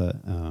Portland at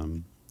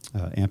the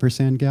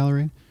Ampersand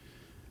Gallery.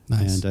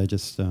 Nice. And I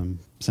just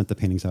sent the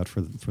paintings out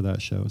for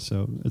that show.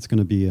 So it's going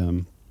to be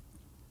on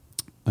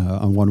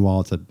one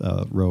wall, it's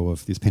a row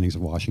of these paintings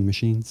of washing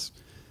machines.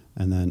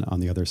 And then on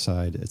the other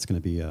side, it's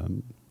going to be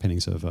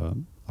paintings of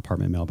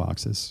apartment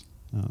mailboxes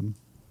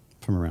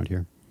from around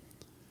here.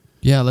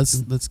 Yeah,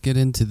 let's get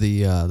into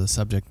the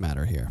subject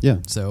matter here. Yeah.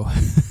 So,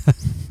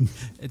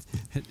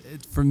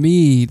 for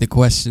me, the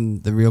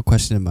real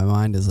question in my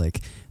mind is like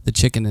the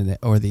chicken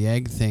or the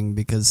egg thing,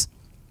 because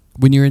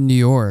when you're in New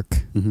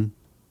York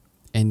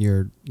and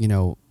you're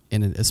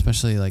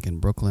especially like in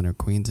Brooklyn or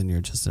Queens, and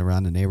you're just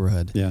around the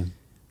neighborhood,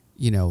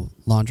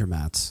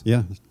 laundromats.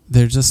 Yeah.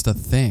 They're just a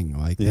thing.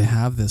 Like they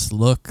have this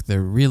look.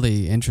 They're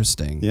really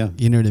interesting. Yeah.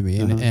 You know what I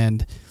mean?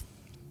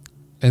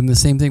 And the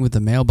same thing with the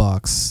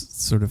mailbox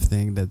sort of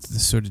thing, that's the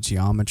sort of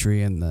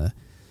geometry and the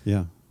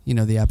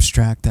the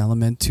abstract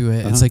element to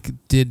it. It's like,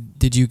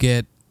 did you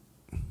get,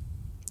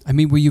 I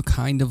mean, were you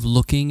kind of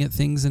looking at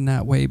things in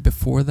that way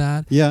before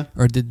that? Yeah.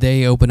 Or did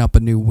they open up a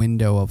new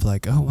window of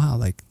like, oh wow,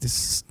 like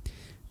this,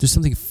 there's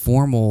something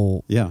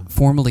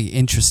formally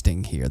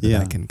interesting here that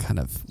I can kind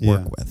of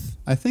work with?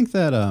 I think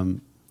that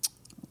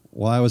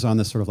while I was on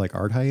this sort of like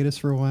art hiatus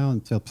for a while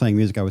and still playing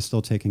music, I was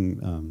still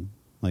taking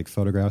like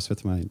photographs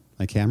with my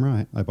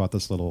camera. I bought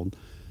this little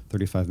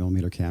 35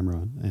 millimeter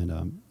camera, and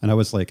I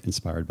was like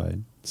inspired by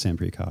Sam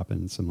Prekop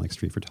and some like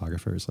street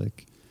photographers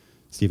like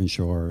Stephen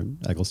Shore and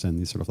Eggleston,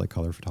 these sort of like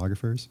color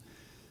photographers.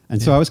 And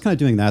so I was kind of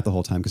doing that the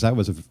whole time because that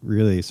was a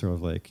really sort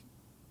of like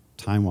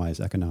time-wise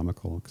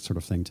economical sort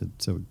of thing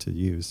to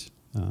use,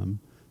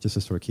 just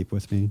to sort of keep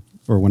with me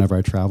or whenever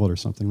I traveled or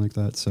something like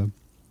that. So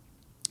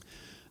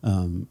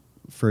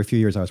for a few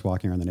years I was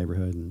walking around the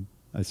neighborhood and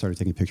I started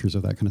taking pictures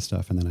of that kind of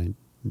stuff. And then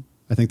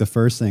I think the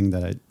first thing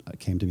that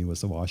came to me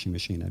was the washing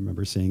machine. I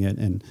remember seeing it,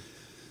 and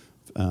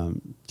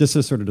just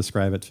to sort of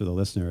describe it to the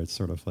listener, it's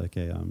sort of like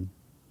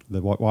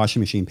the washing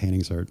machine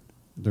paintings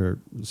they're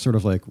sort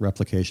of like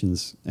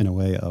replications in a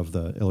way of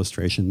the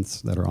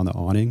illustrations that are on the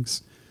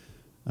awnings.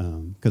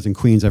 Because in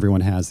Queens,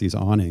 everyone has these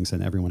awnings,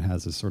 and everyone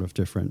has this sort of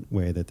different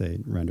way that they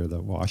render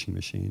the washing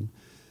machine.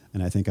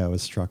 And I think I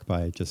was struck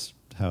by just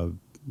how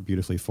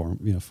beautifully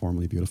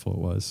formally beautiful it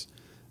was,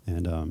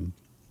 and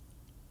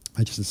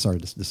I just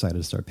decided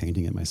to start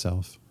painting it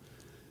myself.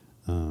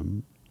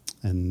 And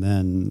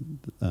then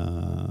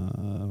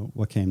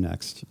what came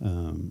next?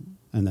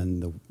 And then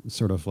the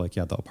sort of like,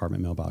 the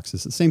apartment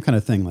mailboxes, the same kind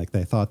of thing. Like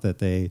they thought that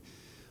they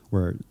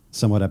were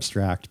somewhat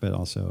abstract, but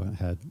also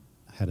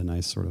had a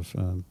nice sort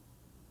of,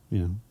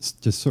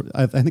 just sort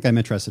of, I think I'm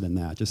interested in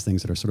that, just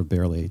things that are sort of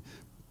barely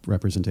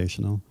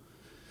representational.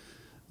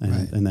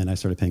 And then I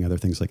started painting other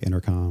things like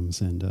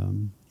intercoms,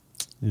 and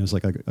there's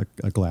like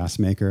a glass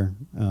maker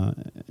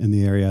in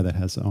the area that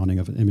has awning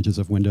of images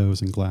of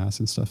windows and glass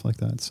and stuff like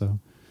that. So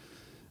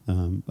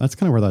that's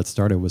kind of where that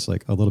started, was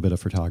like a little bit of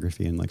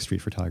photography and like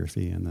street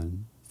photography, and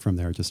then from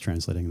there just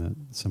translating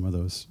some of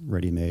those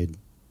ready-made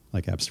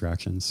like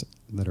abstractions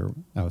that are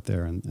out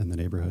there in the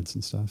neighborhoods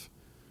and stuff.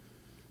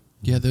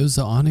 Yeah, those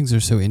awnings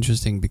are so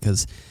interesting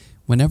because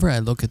whenever I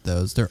look at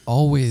those, they're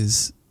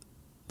always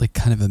like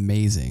kind of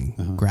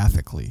amazing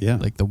graphically,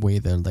 like the way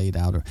they're laid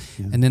out.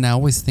 And then I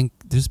always think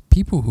there's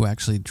people who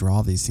actually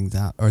draw these things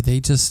out. Are they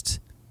just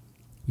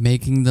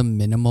making them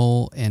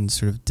minimal and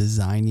sort of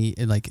designy,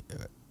 like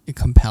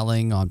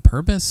compelling on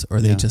purpose, or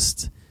they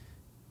just,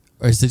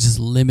 or is it just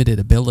limited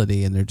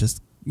ability and they're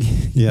just,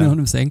 you know what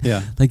I'm saying?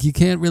 Yeah. Like you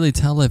can't really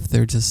tell if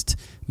they're just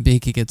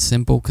making it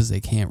simple because they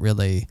can't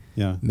really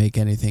make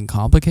anything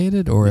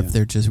complicated, or if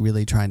they're just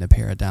really trying to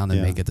pare it down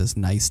and make it this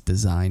nice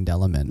designed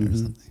element or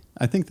something.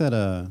 I think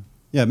that,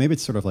 maybe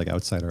it's sort of like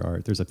outsider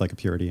art. There's like a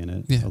purity in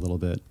it a little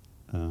bit.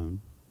 And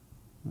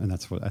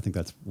that's what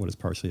is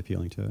partially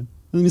appealing to it.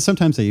 I mean,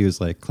 sometimes they use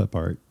like clip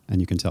art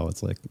and you can tell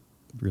it's like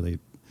really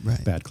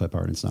bad clip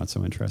art and it's not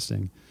so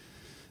interesting.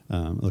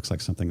 It looks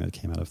like something that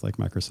came out of like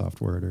Microsoft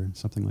Word or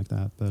something like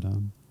that. But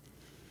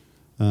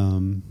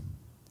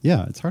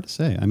it's hard to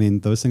say. I mean,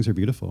 those things are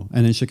beautiful.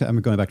 And in Chicago,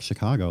 I'm going back to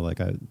Chicago. Like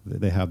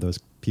they have those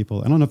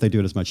people. I don't know if they do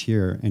it as much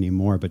here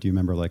anymore. But do you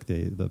remember like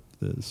the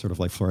sort of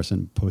like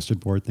fluorescent poster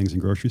board things in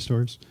grocery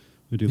stores?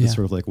 They do this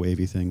sort of like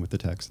wavy thing with the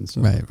text and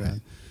stuff like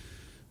that.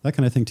 That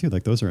kind of thing too.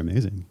 Like those are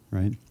amazing,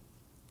 right?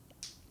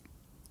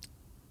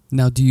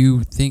 Now, do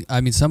you think?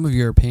 I mean, some of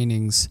your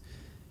paintings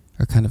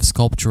are kind of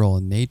sculptural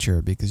in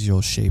nature because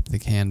you'll shape the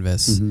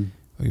canvas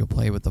or you'll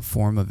play with the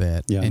form of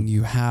it, and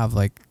you have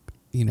like,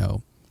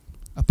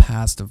 a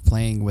past of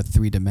playing with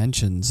 3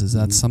 dimensions. Is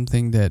that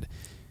something that,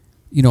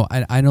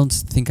 I don't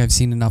think I've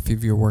seen enough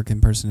of your work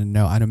in person to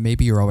know. I don't.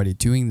 Maybe you're already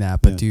doing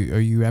that, but are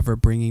you ever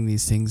bringing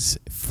these things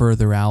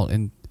further out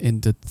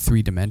into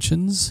 3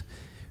 dimensions,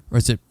 or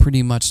is it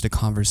pretty much the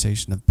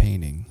conversation of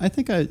painting? I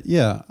think right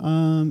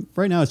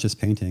now it's just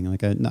painting.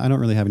 Like I don't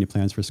really have any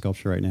plans for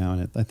sculpture right now,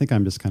 and I think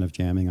I'm just kind of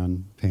jamming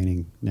on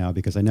painting now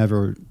because I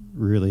never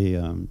really,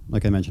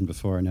 like I mentioned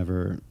before, I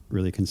never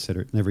really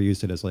never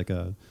used it as like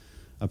a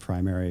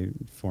primary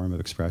form of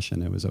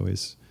expression. It was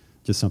always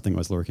just something that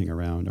was lurking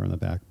around or on the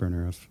back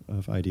burner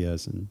of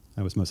ideas, and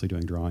I was mostly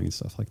doing drawing and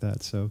stuff like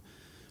that. So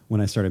when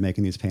I started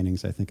making these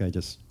paintings, I think I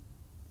just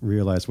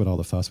realized what all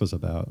the fuss was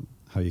about,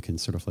 how you can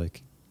sort of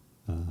like,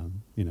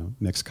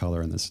 mix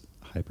color in this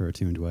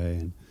hyper-attuned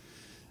way,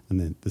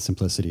 and the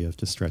simplicity of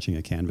just stretching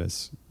a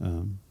canvas.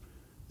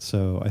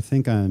 So I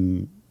think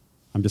I'm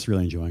just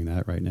really enjoying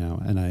that right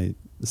now. And I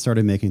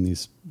started making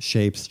these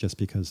shapes just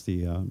because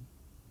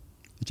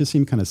it just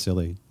seemed kind of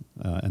silly,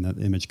 and that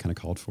image kind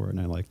of called for it, and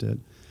I liked it.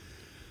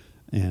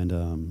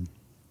 And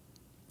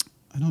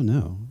I don't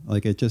know,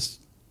 like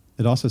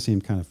it also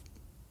seemed kind of,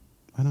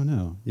 I don't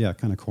know,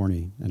 kind of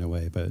corny in a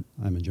way, but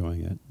I'm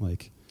enjoying it,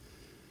 like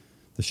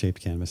the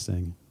shaped canvas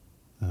thing.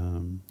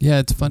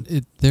 It's fun.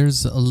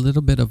 There's a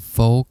little bit of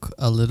folk,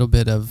 a little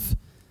bit of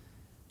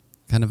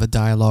kind of a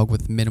dialogue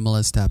with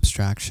minimalist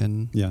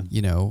abstraction,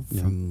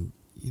 from,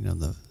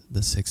 the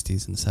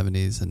 60s and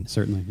 70s. And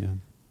certainly,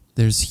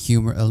 there's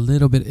humor a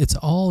little bit. It's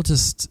all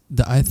just,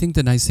 I think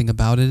the nice thing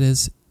about it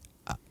is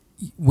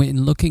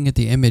when looking at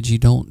the image, you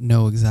don't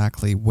know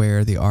exactly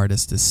where the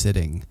artist is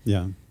sitting.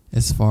 Yeah.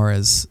 As far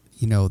as,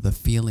 the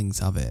feelings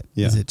of it.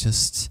 Yeah. Is it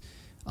just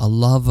a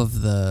love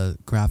of the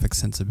graphic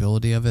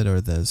sensibility of it,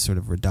 or the sort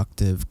of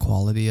reductive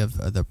quality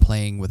of the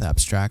playing with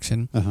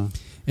abstraction? Uh-huh.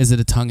 Is it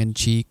a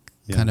tongue-in-cheek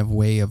Yeah. kind of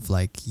way of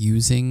like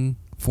using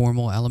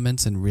formal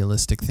elements and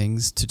realistic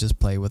things to just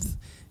play with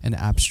an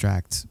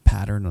abstract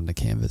pattern on the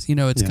canvas?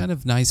 It's kind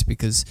of nice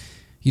because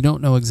you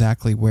don't know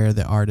exactly where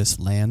the artist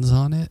lands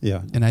on it.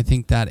 Yeah. And I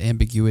think that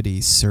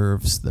ambiguity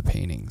serves the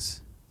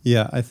paintings.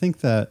 Yeah, I think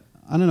that,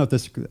 I don't know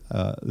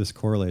if this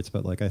correlates,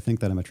 but like I think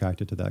that I'm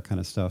attracted to that kind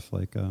of stuff,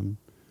 like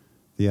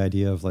the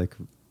idea of like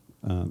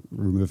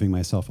removing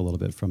myself a little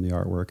bit from the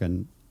artwork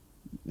and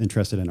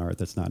interested in art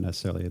that's not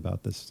necessarily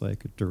about this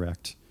like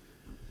direct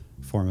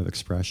form of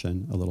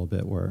expression a little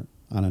bit, where,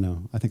 I don't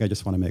know, I think I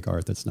just want to make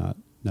art that's not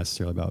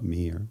necessarily about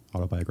me or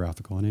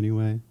autobiographical in any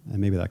way, and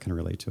maybe that can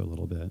relate to a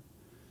little bit.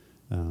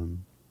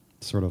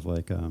 Sort of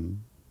like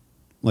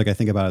I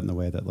think about it in the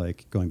way that,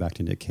 like, going back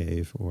to Nick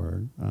Cave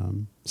or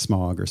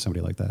Smog or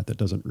somebody like that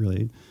doesn't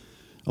really,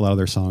 a lot of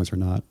their songs are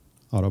not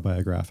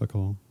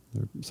autobiographical.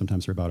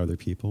 Sometimes they're about other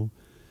people.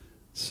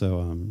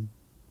 So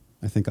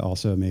I think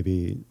also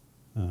maybe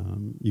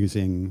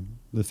using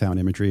the found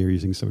imagery or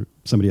using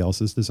somebody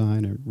else's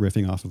design or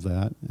riffing off of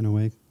that in a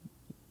way,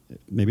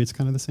 maybe it's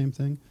kind of the same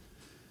thing.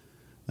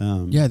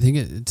 I think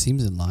it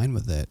seems in line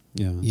with it.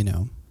 Yeah.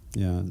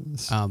 Yeah.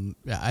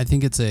 I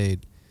think it's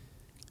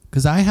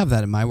because I have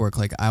that in my work.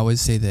 Like, I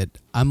always say that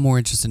I'm more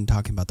interested in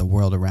talking about the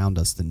world around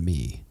us than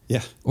me.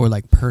 Yeah. Or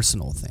like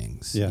personal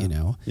things,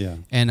 Yeah. Yeah.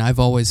 And I've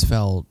always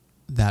felt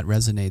that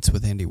resonates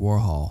with Andy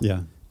Warhol.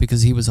 Yeah.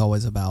 Because he was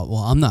always about, well,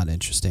 I'm not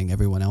interesting,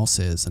 everyone else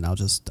is, and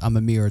I'm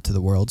a mirror to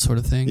the world sort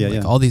of thing. Yeah,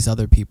 like all these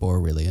other people are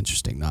really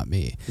interesting, not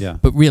me. Yeah.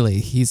 But really,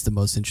 he's the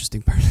most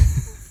interesting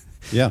person.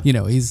 Yeah.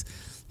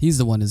 He's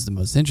the one who's the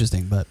most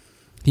interesting, but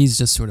he's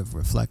just sort of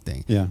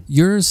reflecting. Yeah.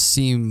 Yours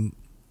seem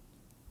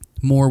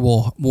more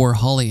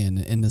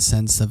Warholian in the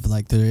sense of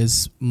like there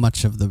is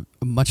much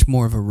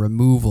more of a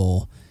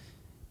removal,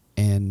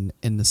 and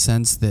in the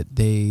sense that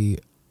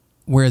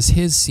whereas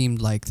his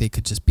seemed like they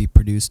could just be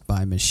produced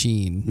by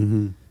machine,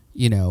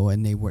 Mm-hmm.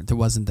 and there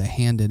wasn't a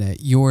hand in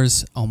it.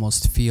 Yours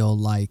almost feel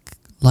like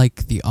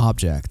the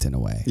object in a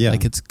way. Yeah.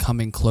 Like it's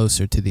coming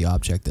closer to the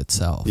object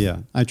itself. Yeah.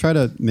 I try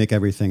to make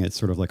everything at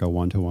sort of like a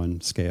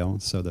 1-to-1 scale.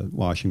 So the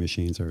washing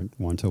machines are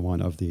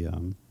 1-to-1 of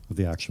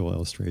the actual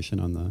illustration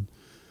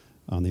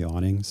on the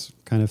awnings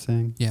kind of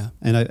thing. Yeah.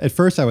 And at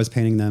first I was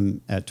painting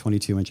them at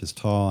 22 inches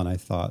tall, and I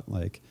thought,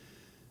 like,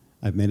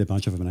 I've made a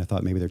bunch of them and I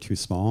thought maybe they're too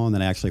small. And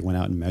then I actually went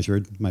out and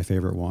measured my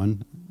favorite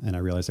one, and I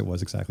realized it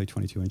was exactly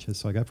 22 inches.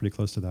 So I got pretty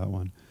close to that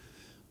one.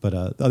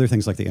 But the other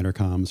things like the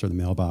intercoms or the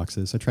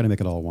mailboxes, I try to make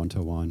it all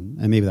 1-to-1.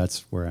 And maybe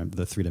that's where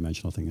the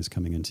three-dimensional thing is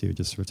coming into,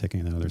 just sort of taking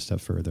another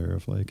step further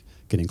of like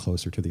getting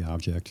closer to the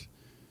object.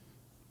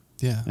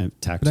 Yeah. And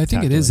but I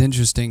think it is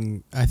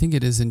interesting. I think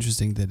it is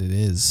interesting that it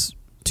is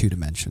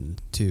two-dimension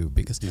too,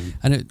 because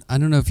I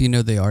don't know if you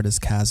know the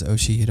artist Kaz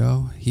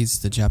Oshihiro.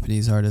 He's the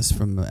Japanese artist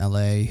from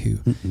LA who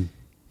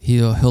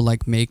he'll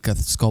like make a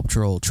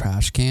sculptural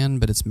trash can,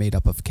 but it's made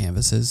up of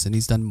canvases, and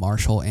he's done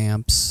Marshall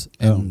amps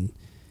and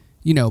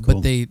cool.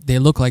 But they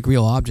look like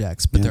real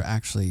objects, but they're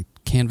actually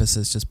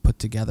canvases just put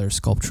together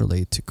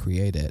sculpturally to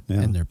create it,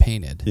 and they're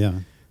painted. Yeah.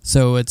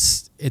 So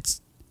it's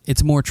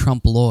more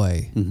trompe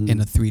l'oeil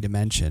in a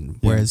 3-dimension,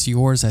 whereas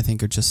yours I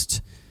think are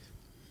just,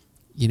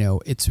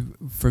 it's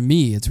for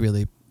me it's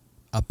really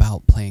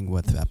about playing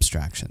with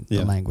abstraction,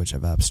 the language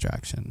of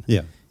abstraction,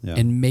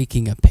 and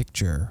making a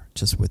picture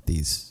just with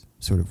these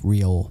sort of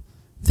real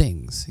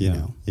things. You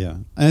know. Yeah.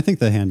 And I think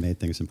the handmade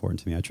thing is important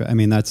to me.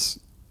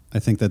 I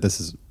think that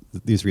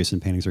these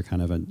recent paintings are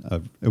kind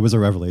of it was a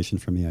revelation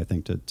for me, I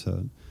think,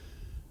 to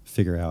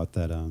figure out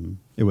that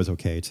it was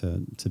okay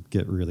to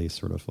get really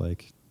sort of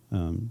like I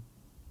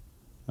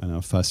don't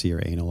know, fussy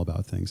or anal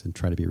about things and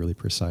try to be really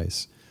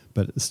precise,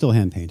 but it's still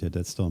hand painted.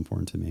 That's still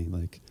important to me.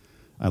 Like,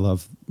 I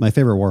love, my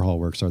favorite Warhol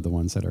works are the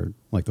ones that are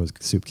like those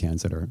soup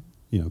cans that are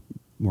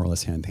more or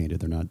less hand painted.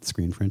 They're not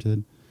screen printed.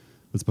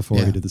 It was before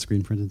he did the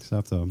screen printed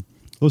stuff, so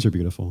those are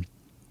beautiful.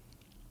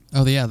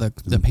 Oh yeah,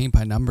 the paint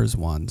by numbers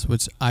ones,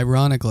 which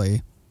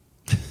ironically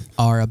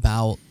are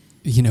about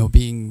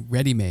being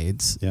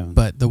ready-mades,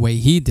 but the way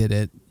he did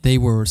it, they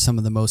were some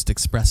of the most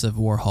expressive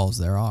Warhols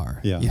there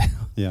are.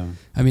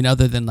 I mean,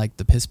 other than like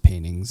the piss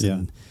paintings,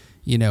 and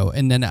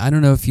and then I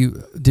don't know if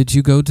did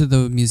you go to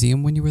the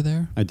museum when you were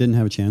there? I didn't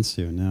have a chance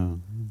to, no,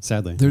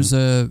 sadly. There's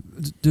a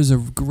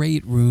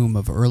great room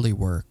of early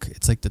work.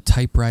 It's like the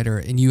typewriter,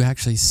 and you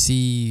actually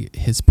see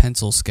his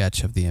pencil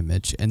sketch of the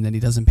image, and then he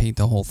doesn't paint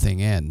the whole thing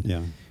in.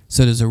 Yeah.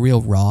 So there's a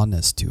real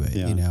rawness to it,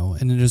 and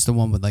then there's the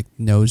one with like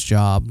nose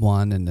job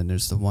one, and then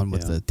there's the one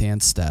with the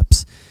dance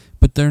steps,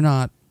 but they're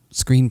not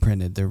screen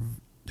printed. They're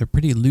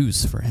pretty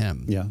loose for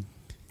him. Yeah.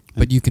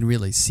 But you can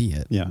really see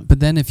it. Yeah. But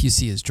then if you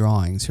see his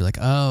drawings, you're like,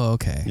 oh,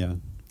 okay. Yeah.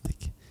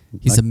 Like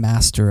he's a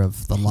master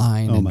of the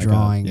line and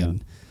drawing, God,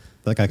 and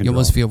That guy can You draw.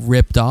 almost feel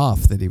ripped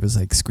off that he was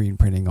like screen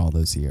printing all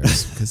those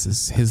years because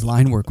his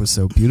line work was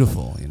so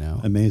beautiful, you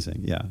know.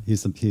 Amazing. Yeah.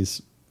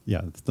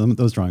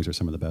 Those drawings are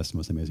some of the best,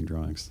 most amazing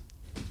drawings.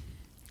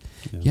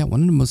 Yeah, one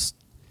of the most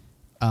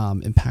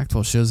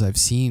impactful shows I've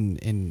seen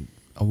in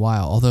a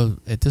while, although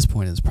at this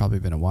point it's probably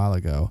been a while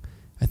ago,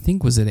 I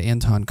think was at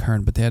Anton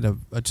Kern, but they had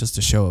just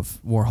a show of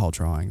Warhol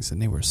drawings,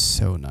 and they were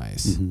so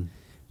nice. Mm-hmm.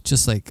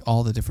 Just like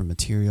all the different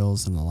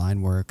materials and the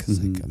line work is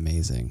Mm-hmm. like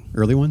amazing.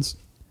 Early ones?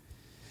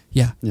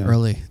 Yeah, Yeah.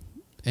 early.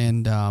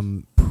 And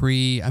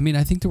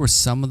I think there were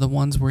some of the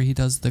ones where he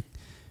does the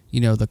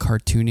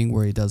cartooning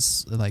where he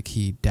does, like,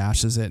 he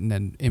dashes it and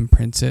then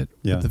imprints it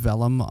with the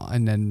vellum,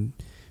 and then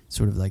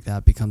sort of like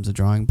that becomes a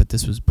drawing. But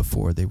this was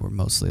before they were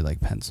mostly like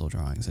pencil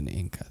drawings and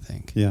ink, I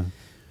think. Yeah.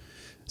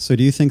 So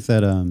do you think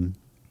that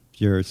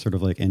your sort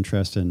of like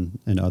interest in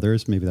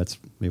others, maybe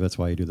that's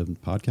why you do the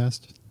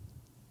podcast?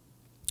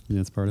 Yeah,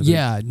 that's part of it.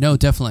 Yeah, no,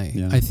 definitely.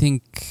 Yeah. I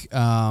think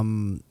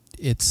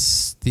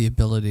it's the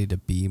ability to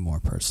be more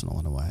personal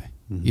in a way.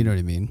 Mm-hmm. You know what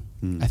I mean?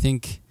 Mm. I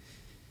think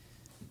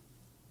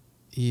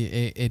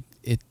it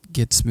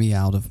gets me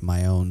out of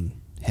my own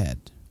head.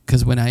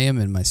 Because when I am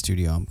in my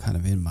studio, I'm kind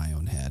of in my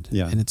own head.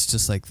 Yeah. And it's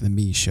just like the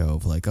me show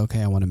of like,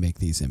 okay, I want to make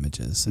these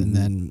images. Mm-hmm. And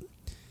then,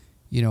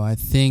 I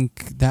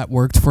think that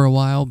worked for a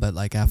while, but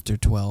like after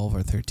 12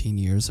 or 13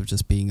 years of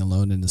just being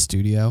alone in the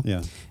studio,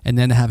 Yeah. and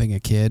then having a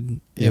kid,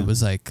 Yeah. it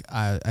was like,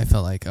 I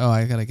felt like, oh,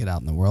 I got to get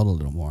out in the world a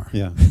little more.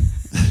 Yeah.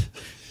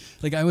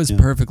 Like I was Yeah.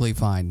 perfectly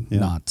fine Yeah.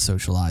 not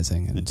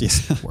socializing and Yeah.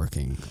 just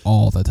working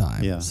all the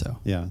time. Yeah. So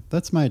Yeah.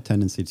 That's my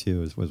tendency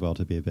too, as well,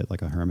 to be a bit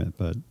like a hermit.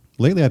 But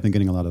lately I've been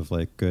getting a lot of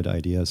like good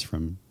ideas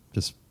from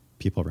just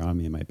people around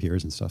me and my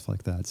peers and stuff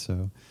like that.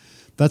 So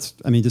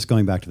just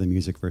going back to the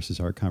music versus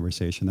art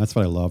conversation, that's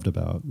what I loved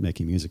about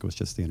making music, was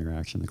just the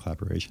interaction, the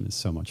collaboration is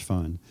so much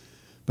fun.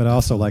 But I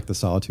also like the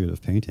solitude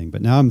of painting.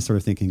 But now I'm sort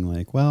of thinking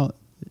like, well,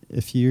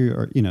 if you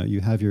are,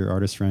 you have your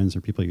artist friends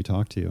or people you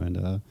talk to,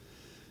 and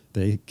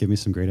they give me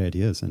some great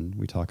ideas, and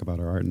we talk about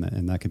our art,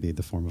 and that can be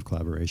the form of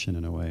collaboration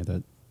in a way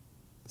that,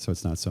 so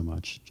it's not so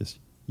much just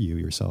you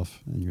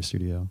yourself in your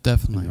studio.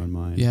 definitely. In your own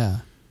mind. Yeah.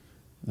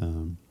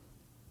 And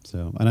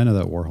I know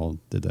that Warhol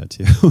did that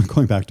too.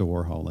 Going back to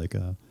Warhol, like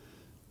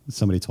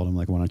somebody told him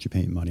like, why don't you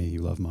paint money? You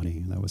love money.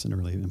 And that was a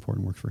really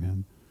important work for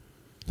him.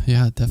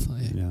 Yeah,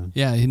 definitely.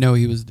 Yeah. Yeah,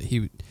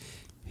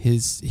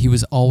 he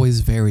was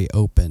always very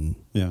open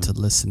Yeah. to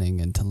listening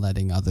and to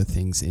letting other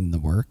things in the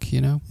work,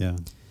 Yeah.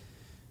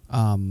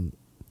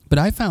 But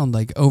I found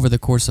like over the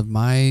course of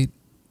my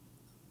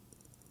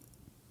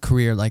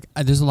career, like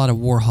there's a lot of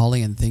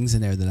Warholian things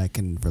in there that I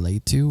can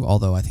relate to,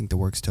 although I think the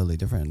work's totally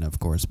different, of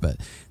course, but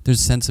there's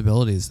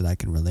sensibilities that I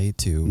can relate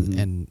to. Mm-hmm.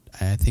 And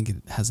I think it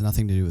has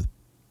nothing to do with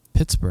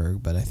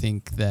Pittsburgh, but I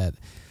think that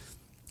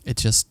it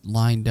just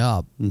lined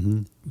up.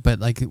 Mm-hmm. But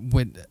like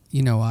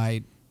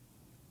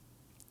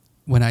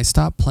when I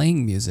stopped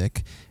playing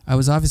music, I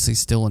was obviously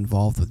still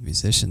involved with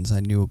musicians. I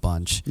knew a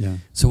bunch. Yeah.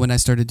 So when I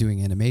started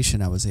doing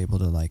animation, I was able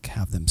to like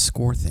have them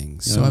score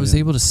things. So Oh, I was yeah.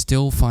 able to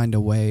still find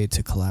a way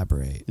to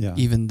collaborate, Yeah.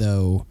 even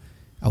though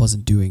I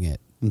wasn't doing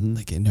it Mm-hmm.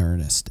 like in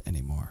earnest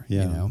anymore.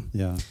 Yeah.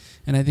 Yeah.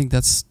 And I think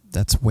that's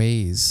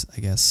ways, I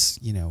guess,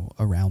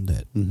 around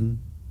it. Mm-hmm.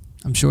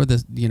 I'm sure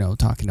that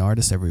talking to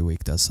artists every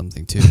week does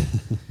something too.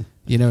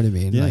 You know what I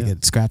mean? Yeah, like yeah.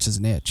 it scratches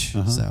an itch.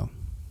 Uh-huh. So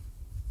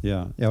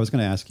Yeah. I was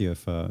going to ask you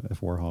if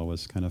Warhol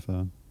was kind of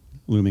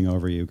looming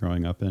over you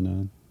growing up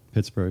in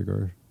Pittsburgh,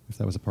 or if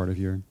that was a part of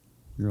your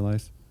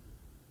life.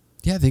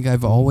 yeah, I think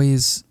I've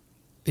always.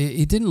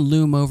 It didn't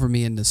loom over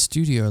me in the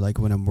studio like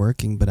when I'm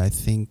working, but I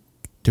think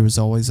there was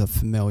always a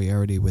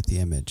familiarity with the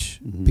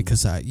image Mhm.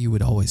 because you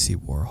would always see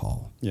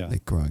Warhol, Yeah.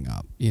 like growing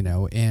up,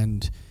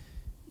 and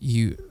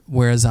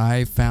whereas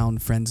I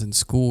found friends in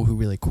school who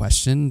really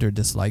questioned or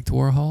disliked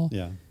Warhol,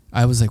 Yeah.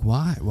 I was like,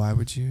 why? Why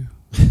would you?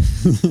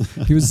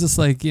 He was just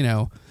like,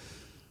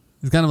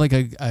 it's kind of like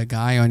a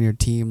guy on your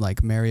team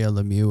like Mario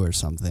Lemieux or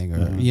something, or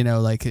Uh-huh. and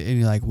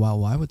you're like, wow,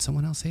 why would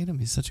someone else hate him?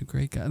 He's such a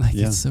great guy. Like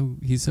Yeah.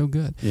 he's so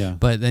good. Yeah.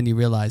 But then you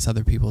realize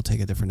other people take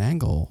a different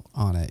angle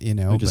on it,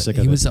 They're just But sick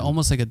of he it, was yeah.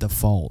 almost like a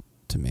default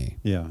to me.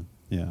 Yeah.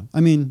 Yeah.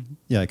 I mean,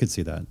 yeah, I could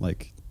see that.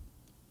 Like,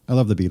 I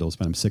love the Beatles,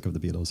 but I'm sick of the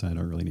Beatles. I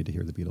don't really need to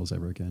hear the Beatles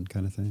ever again,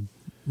 kind of thing.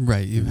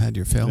 Right, you've had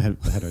your fill. I had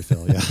my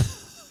fill, yeah.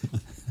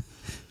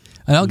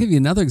 And I'll give you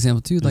another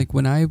example too. Like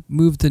when I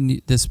moved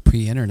to this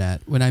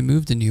pre-internet, when I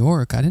moved to New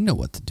York, I didn't know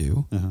what to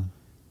do. Uh-huh.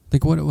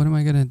 Like what am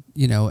I gonna,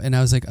 And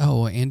I was like,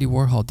 oh, Andy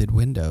Warhol did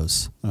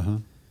Windows. Uh-huh.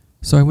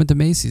 So I went to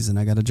Macy's and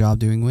I got a job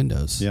doing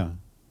Windows. Yeah.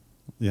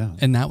 Yeah.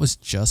 And that was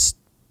just,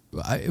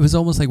 it was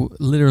almost like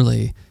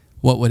literally,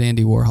 what would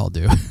Andy Warhol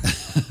do?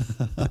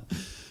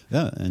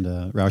 Yeah, and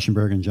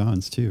Rauschenberg and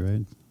Johns too,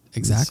 right?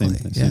 Exactly.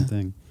 Same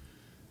thing.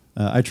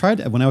 I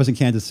tried when I was in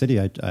Kansas City.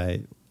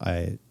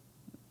 I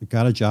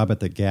got a job at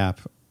the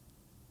Gap,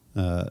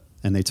 and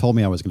they told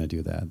me I was going to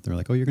do that. They're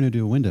like, "Oh, you're going to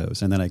do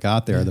Windows," and then I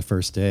got there the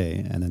first day,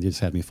 and then they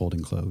just had me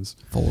folding clothes.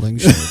 Folding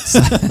shirts.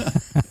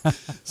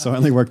 So I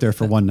only worked there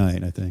for one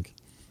night, I think.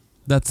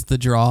 that's the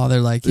draw.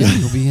 They're like, yeah,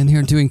 you'll be in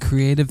here doing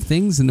creative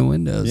things in the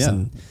windows. Yeah,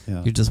 And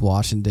yeah. you're just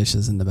washing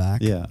dishes in the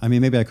back. Yeah, I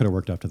mean, maybe I could have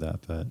worked up to that,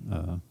 but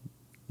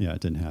yeah,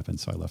 it didn't happen,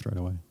 so I left right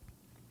away.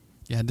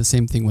 Yeah, I had the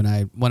same thing when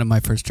one of my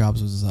first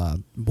jobs was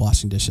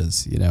washing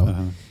dishes, you know.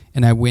 Uh-huh.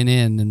 And I went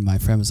in, and my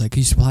friend was like,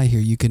 "You should apply here.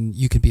 You can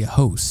be a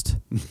host."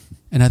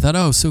 And I thought,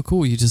 "Oh, so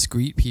cool! You just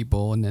greet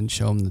people and then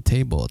show them the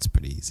table. It's a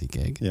pretty easy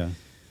gig." Yeah.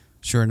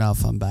 Sure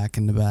enough, I'm back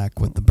in the back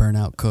with the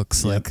burnout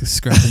cooks, Yep. like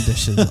scrubbing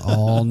dishes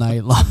all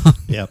night long.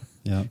 Yep.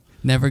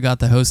 Never got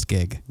the host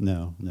gig.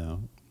 No.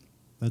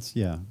 That's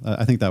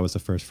I think that was the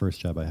first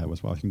job I had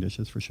was washing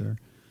dishes for sure.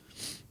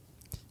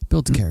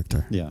 Builds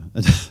character. Yeah,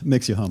 it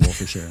makes you humble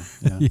for sure.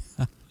 Yeah,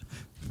 Yeah,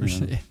 for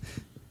sure.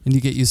 And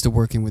you get used to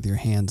working with your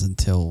hands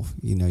until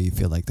you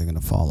feel like they're going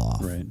to fall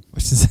off. Right.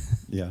 Which is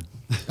Yeah.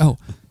 Oh,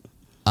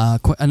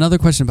 another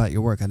question about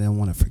your work I didn't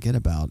want to forget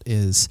about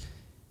is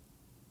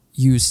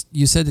you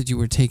said that you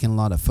were taking a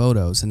lot of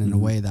photos, and in a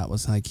way that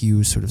was like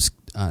you sort of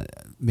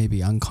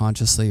maybe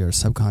unconsciously or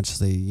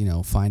subconsciously,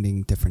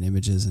 finding different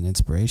images and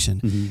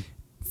inspiration. Mm-hmm.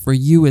 For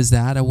you, is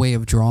that a way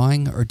of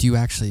drawing, or do you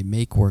actually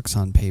make works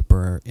on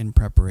paper in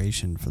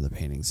preparation for the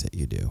paintings that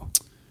you do?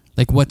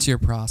 Like, what's your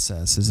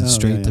process? Is it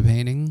straight to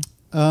painting?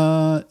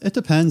 It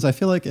depends. I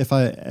feel like if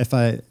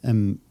I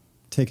am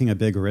taking a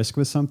big risk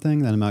with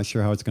something, then I'm not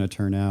sure how it's going to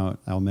turn out.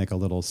 I'll make a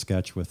little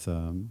sketch with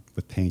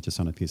paint just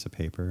on a piece of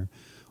paper,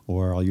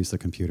 or I'll use the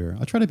computer.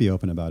 I'll try to be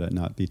open about it,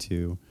 not be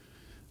too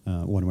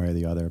one way or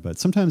the other. But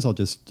sometimes I'll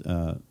just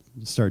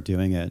start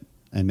doing it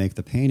and make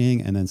the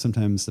painting, and then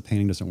sometimes the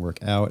painting doesn't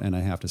work out, and I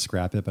have to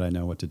scrap it, but I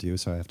know what to do,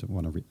 so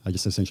I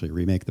just essentially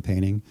remake the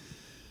painting.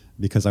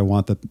 Because I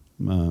want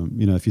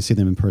if you see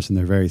them in person,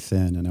 they're very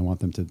thin, and I want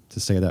them to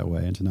stay that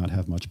way and to not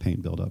have much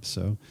paint buildup.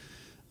 So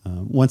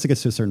once it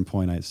gets to a certain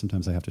point,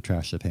 sometimes I have to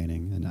trash the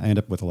painting, and I end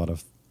up with a lot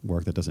of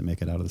work that doesn't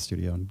make it out of the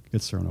studio and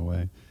gets thrown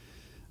away.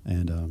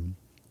 And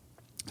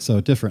so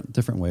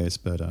different ways,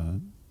 but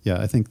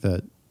I think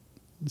that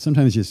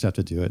sometimes you just have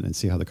to do it and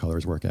see how the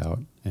colors work out,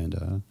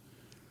 and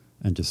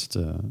just.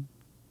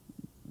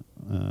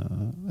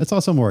 It's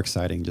also more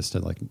exciting just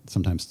to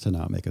sometimes to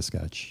not make a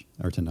sketch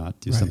or to not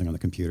do something on the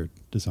computer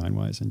design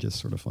wise and just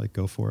sort of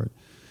go for it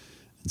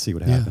and see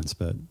what happens.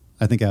 But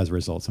I think as a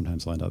result,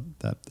 sometimes I'll end up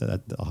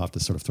that I'll have to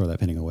sort of throw that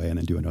painting away and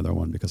then do another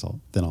one because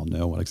I'll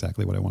know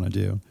exactly what I want to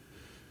do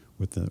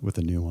with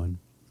the new one.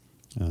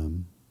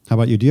 How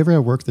about you? Do you ever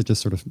have work that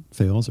just sort of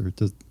fails or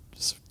just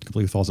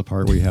completely falls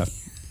apart where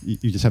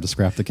you just have to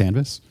scrap the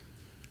canvas?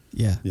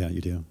 Yeah. Yeah,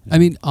 you do. Yeah. I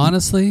mean,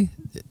 honestly,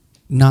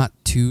 not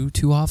too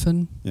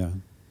often. Yeah.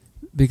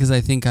 Because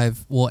I think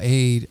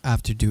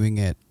after doing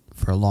it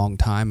for a long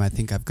time, I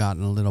think I've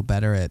gotten a little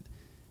better at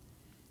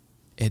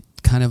it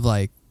kind of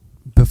like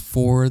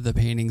before the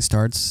painting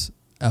starts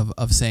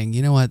of saying,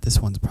 you know what, this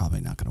one's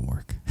probably not going to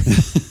work.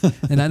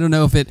 And I don't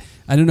know if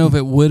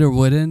it would or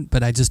wouldn't,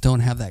 but I just don't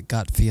have that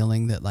gut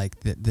feeling that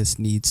that this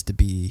needs to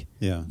be,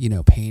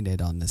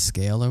 painted on this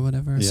scale or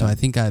whatever. Yeah. So I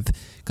think I've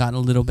gotten a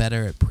little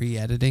better at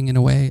pre-editing in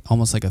a way,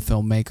 almost like a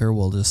filmmaker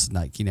will just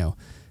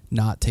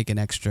not take an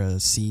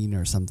extra scene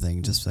or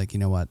something, just I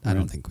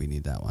don't think we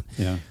need that one.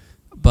 Yeah.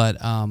 But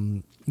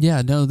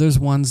there's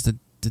ones that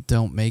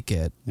don't make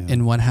it. Yeah.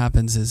 And what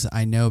happens is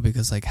I know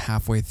because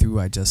halfway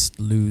through I just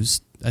lose.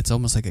 It's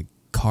almost like a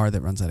car that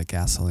runs out of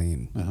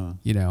gasoline. Uh-huh.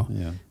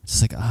 Yeah. It's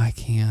just I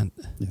can't.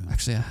 Yeah.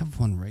 Actually, I have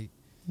one right.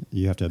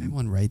 You have to. I have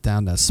one right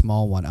down to a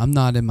small one. I'm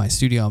not in my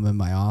studio. I'm in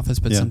my office,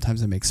 but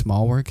sometimes I make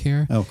small work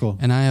here. Oh, cool.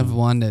 And I have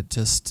one that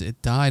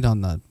it died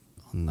on the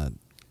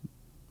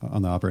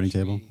operating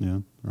table,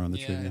 or on the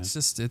tree.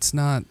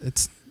 Yeah,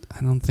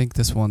 I don't think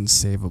this one's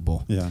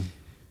savable. Yeah,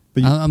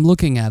 but I'm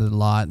looking at it a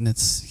lot, and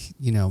it's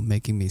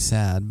making me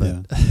sad.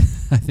 But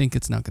I think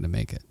it's not going to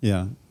make it.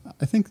 Yeah,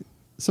 I think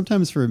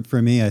sometimes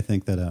for me, I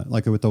think that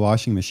with the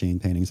washing machine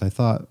paintings, I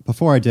thought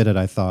before I did it,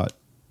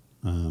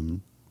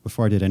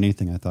 before I did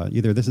anything, I thought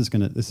either this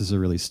is a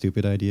really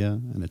stupid idea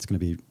and it's going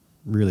to be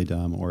really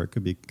dumb, or it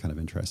could be kind of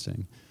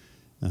interesting.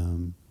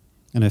 And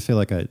I feel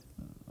like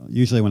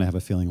usually when I have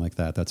a feeling like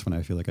that, that's when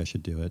I feel like I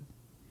should do it.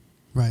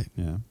 Right.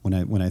 Yeah. When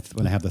I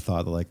have the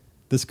thought that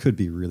this could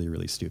be really,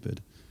 really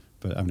stupid,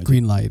 but I'm gonna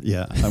green light.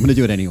 Yeah, I'm gonna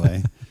do it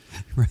anyway.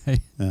 Right.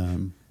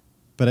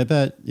 But I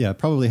bet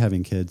probably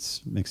having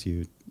kids makes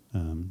you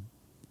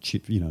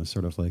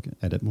sort of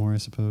edit more, I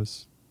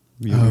suppose.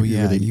 You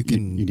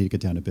need to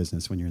get down to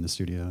business when you're in the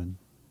studio, and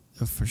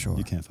for sure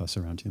you can't fuss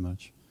around too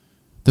much.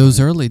 Those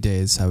early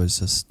days, I was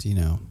just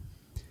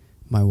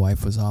my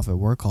wife was off at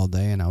work all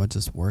day, and I would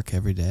just work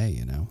every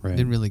day. Right. I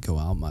didn't really go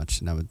out much,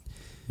 and I would,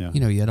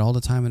 you had all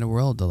the time in the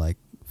world to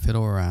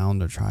fiddle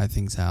around or try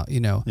things out.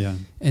 Yeah.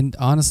 And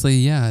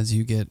honestly, as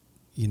you get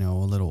a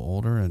little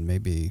older, and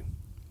maybe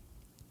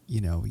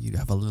you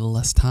have a little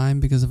less time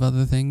because of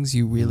other things,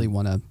 you really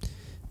want to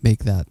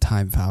make that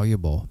time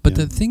valuable. But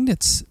the thing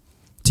that's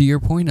to your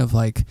point of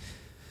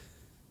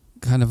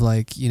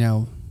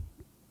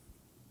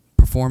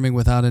performing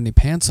without any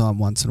pants on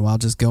once in a while,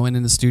 just going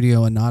in the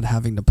studio and not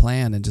having to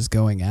plan and just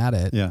going at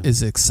it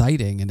is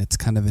exciting, and it's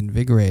kind of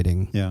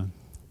invigorating. Yeah.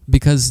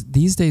 Because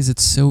these days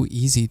it's so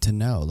easy to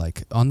know.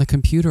 Like on the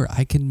computer,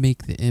 I can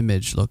make the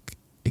image look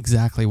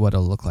exactly what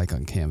it'll look like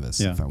on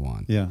canvas if I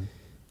want. Yeah.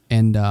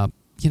 And,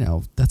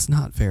 that's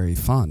not very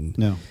fun.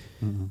 No.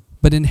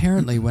 But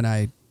inherently,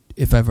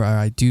 if ever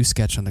I do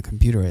sketch on the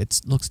computer,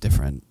 it looks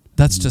different.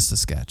 That's just a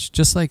sketch.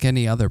 Just like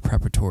any other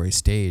preparatory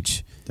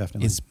stage.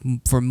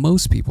 Definitely. For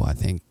most people, I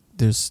think,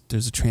 there's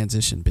a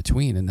transition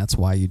between, and that's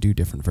why you do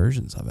different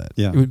versions of it.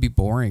 Yeah. It would be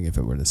boring if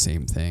it were the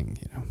same thing,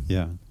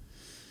 Yeah.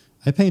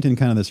 I paint in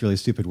kind of this really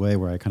stupid way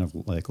where I kind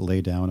of like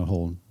lay down the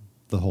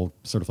whole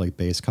sort of like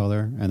base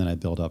color, and then I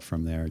build up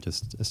from there,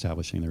 just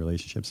establishing the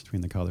relationships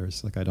between the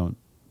colors. Like I don't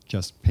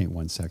just paint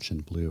one section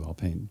blue. I'll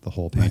paint the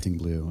whole painting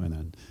blue, and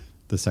then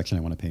the section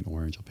I want to paint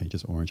orange, I'll paint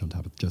just orange on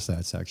top of just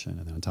that section,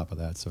 and then on top of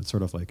that. So it's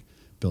sort of like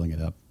building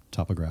it up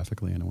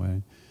topographically in a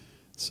way.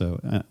 So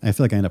I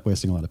feel like I end up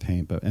wasting a lot of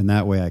paint, but in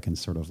that way I can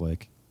sort of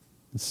like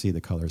see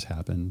the colors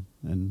happen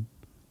in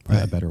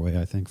a better way,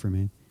 I think, for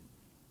me.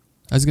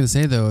 I was going to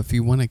say, though, if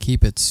you want to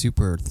keep it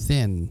super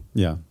thin,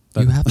 you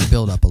have to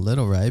build up a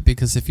little, right?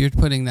 Because if you're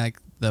putting like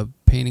the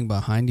painting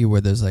behind you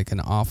where there's like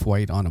an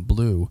off-white on a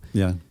blue,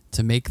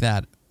 to make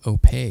that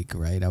opaque,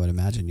 right? I would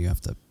imagine you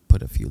have to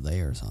put a few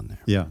layers on there.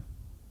 Yeah.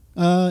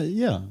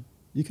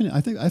 You can.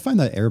 I find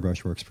that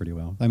airbrush works pretty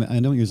well. I mean, I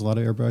don't use a lot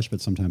of airbrush, but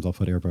sometimes I'll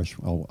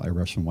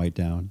airbrush some white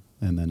down,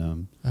 and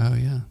then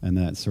and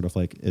that sort of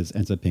like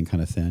ends up being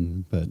kind of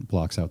thin, but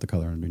blocks out the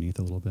color underneath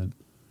a little bit.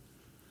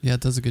 Yeah, it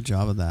does a good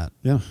job of that.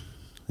 Yeah.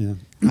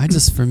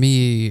 For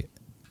me,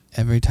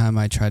 every time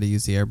I try to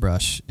use the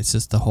airbrush, it's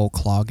just the whole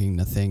clogging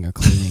the thing or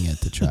cleaning it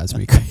that drives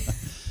me crazy.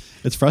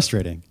 It's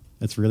frustrating.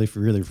 It's really,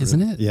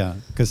 isn't it? Yeah,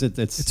 because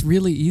it's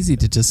really easy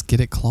to just get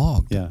it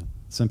clogged. Yeah.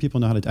 Some people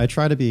know how to. I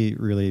try to be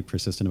really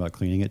persistent about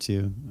cleaning it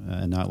too,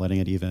 and not letting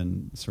it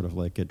even sort of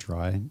like get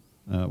dry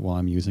while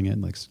I'm using it,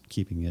 and like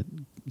keeping it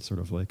sort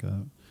of like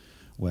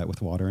wet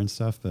with water and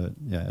stuff. But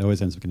yeah, it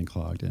always ends up getting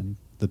clogged. And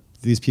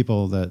these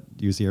people that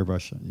use the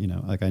airbrush,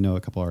 like I know a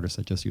couple artists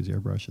that just use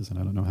airbrushes, and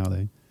I don't know how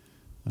they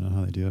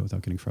do it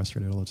without getting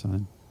frustrated all the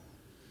time.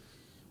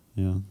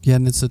 Yeah. Yeah,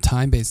 and it's a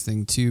time-based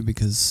thing too,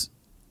 because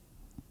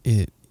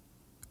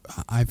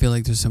I feel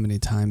like there's so many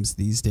times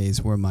these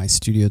days where my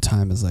studio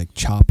time is like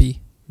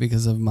choppy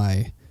because of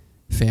my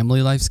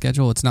family life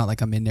schedule. It's not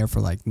like I'm in there for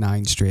like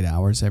 9 straight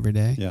hours every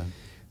day. Yeah.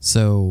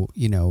 So,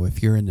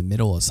 if you're in the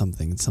middle of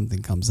something and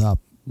something comes up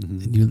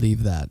and you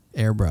leave that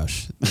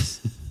airbrush,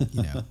 it's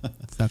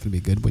not going to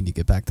be good when you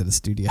get back to the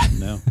studio.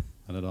 No,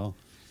 not at all.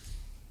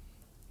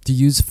 Do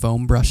you use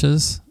foam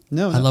brushes?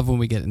 No, I love when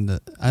we get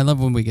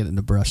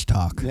into brush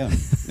talk. Yeah,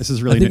 this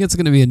is really. I think it's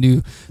going to be a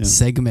new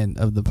segment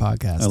of the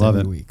podcast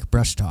every week.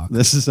 Brush talk.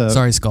 This is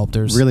sorry,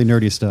 sculptors. Really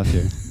nerdy stuff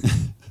here.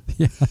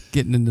 Yeah,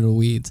 getting into the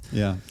weeds.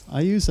 Yeah,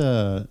 I use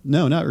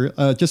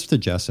just to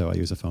gesso. I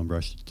use a foam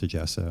brush to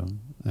gesso,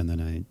 and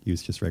then I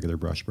use just regular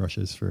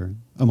brushes for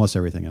almost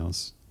everything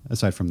else,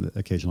 aside from the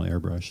occasional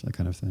airbrush, that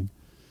kind of thing.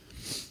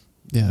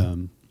 Yeah.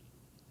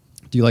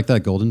 Do you like that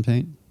golden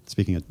paint?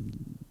 Speaking of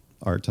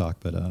art talk,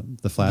 but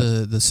the flat,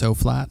 the so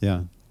flat.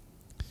 Yeah,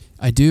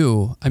 I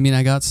do. I mean,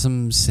 I got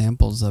some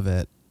samples of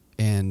it,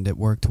 and it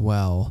worked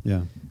well.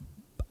 Yeah.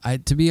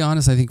 To be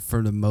honest, I think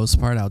for the most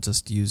part, I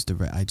just used the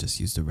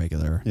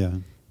regular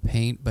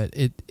paint. But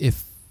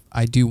if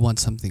I do want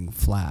something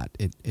flat,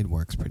 it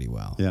works pretty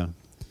well. Yeah,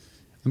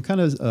 I'm kind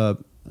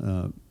of.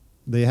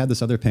 They had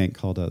this other paint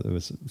called it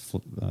was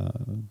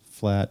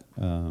flat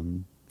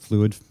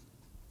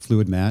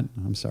fluid matte.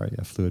 I'm sorry,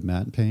 fluid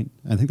matte paint.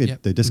 I think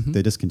they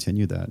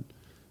discontinued that.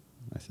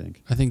 I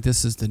think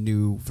this is the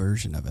new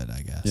version of it,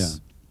 I guess. Yeah,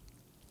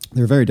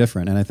 they're very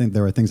different, and I think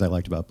there were things I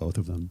liked about both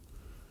of them.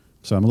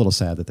 So I'm a little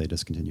sad that they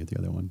discontinued the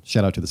other one.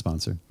 Shout out to the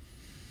sponsor.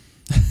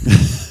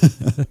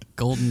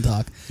 Golden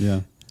talk.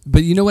 Yeah.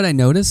 But you know what I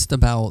noticed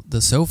about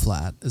the so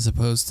flat as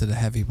opposed to the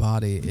heavy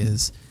body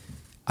is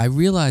I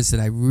realized that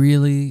I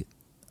really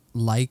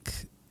like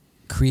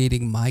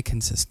creating my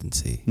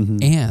consistency.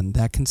 And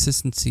that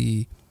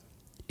consistency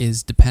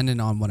is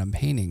dependent on what I'm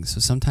painting. So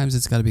sometimes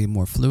it's got to be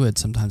more fluid.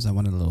 Sometimes I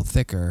want it a little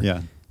thicker. Yeah.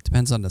 It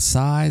depends on the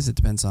size. It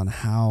depends on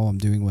how I'm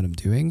doing what I'm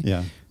doing.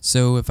 Yeah.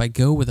 So if I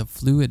go with a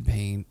fluid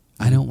paint,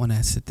 I don't want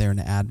to sit there and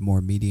add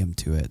more medium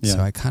to it. Yeah. So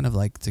I kind of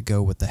like to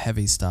go with the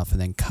heavy stuff and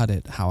then cut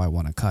it how I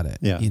want to cut it.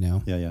 Yeah.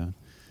 Yeah.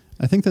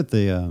 I think that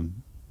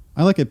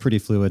I like it pretty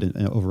fluid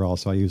overall,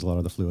 so I use a lot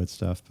of the fluid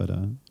stuff. But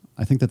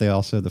I think that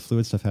the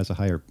fluid stuff has a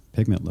higher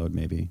pigment load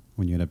maybe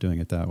when you end up doing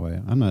it that way.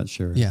 I'm not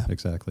sure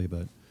exactly,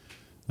 but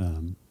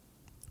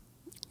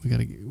we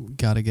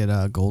gotta get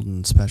a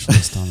golden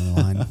specialist on the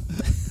line.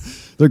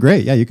 They're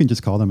great. Yeah, you can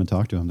just call them and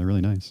talk to them. They're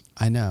really nice.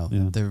 I know.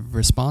 Yeah. They're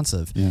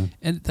responsive. Yeah.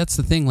 And that's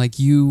the thing. Like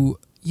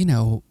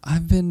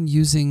I've been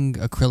using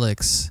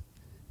acrylics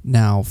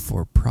now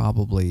for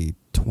probably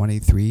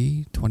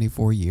 23,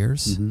 24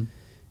 years, and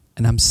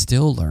I'm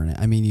still learning.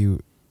 I mean,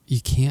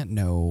 you can't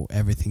know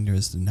everything there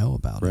is to know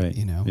about it.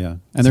 Yeah.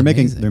 And they're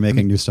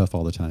making new stuff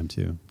all the time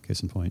too.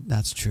 Case in point.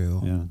 That's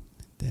true. Yeah.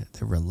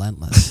 They're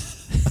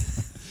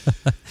relentless.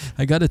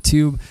 I got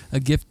a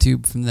gift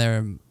tube from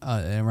there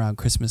around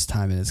Christmas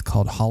time, and it's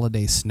called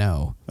Holiday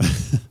Snow.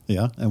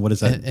 Yeah, and what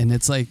is that? And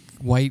it's like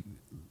white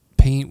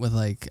paint with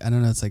like, I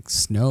don't know, it's like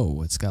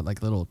snow. It's got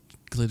like little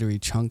glittery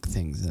chunk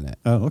things in it.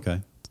 Oh,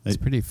 okay. It's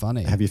pretty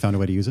funny. Have you found a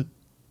way to use it?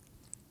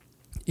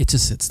 It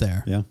just sits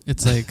there. Yeah.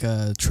 It's like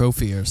a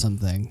trophy or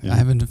something. Yeah. I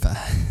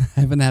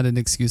haven't had an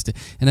excuse to,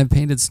 and I've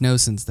painted snow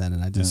since then,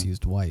 and I just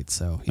used white.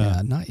 So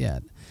not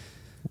yet.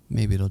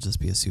 Maybe it'll just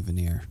be a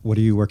souvenir. What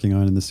are you working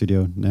on in the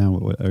studio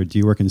now? Or do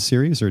you work in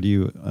series, or do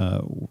you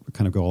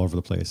kind of go all over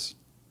the place,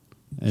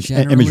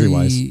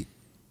 imagery-wise?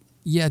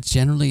 Yeah,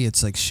 generally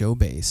it's like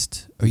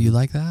show-based. Are you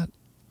like that?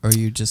 Or are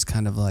you just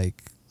kind of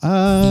like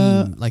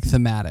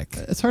thematic?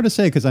 It's hard to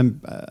say because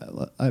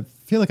I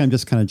feel like I'm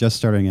just kind of just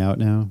starting out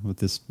now with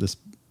this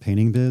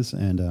painting biz,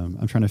 and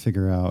I'm trying to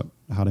figure out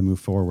how to move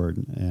forward.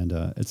 And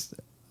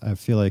I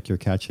feel like you're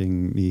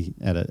catching me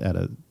at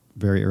a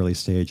very early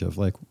stage of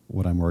like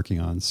what I'm working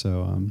on.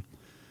 So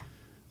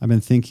I've been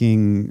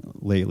thinking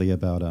lately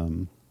about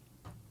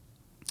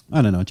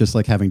I don't know, just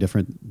like having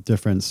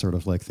different sort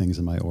of like things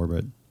in my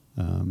orbit.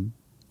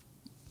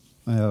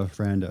 I have a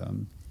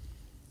friend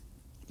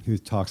who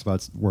talks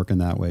about working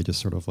that way, just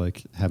sort of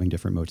like having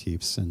different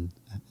motifs and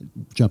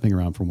jumping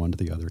around from one to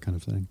the other kind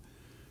of thing.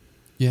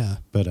 Yeah,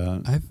 but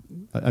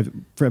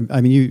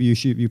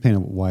you paint a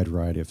wide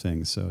variety of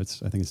things, so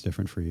I think it's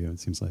different for you. It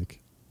seems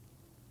like.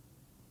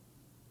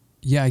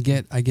 Yeah, I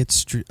get.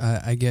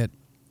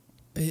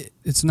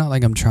 It's not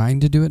like I'm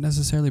trying to do it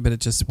necessarily, but it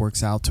just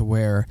works out to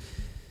where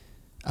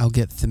I'll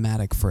get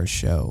thematic for a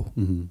show.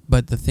 Mm-hmm.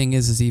 But the thing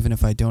is even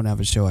if I don't have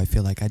a show, I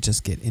feel like I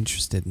just get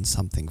interested in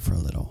something for a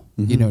little.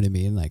 Mm-hmm. You know what I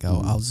mean? Like,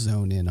 mm-hmm. I'll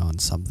zone in on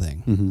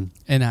something. Mm-hmm.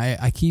 And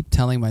I keep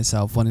telling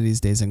myself one of these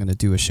days I'm going to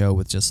do a show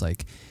with just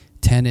like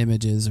 10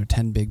 images or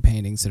 10 big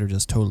paintings that are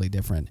just totally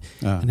different.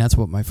 And that's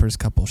what my first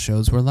couple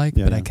shows were like,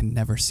 but I can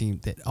never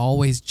seem, that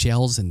always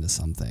gels into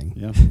something.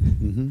 Yeah.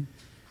 Mm-hmm.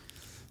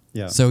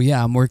 Yeah. So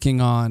yeah, I'm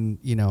working on,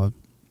 a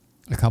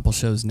couple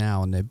shows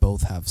now, and they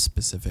both have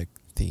specific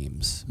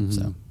themes. Mm-hmm.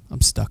 So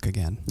I'm stuck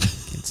again.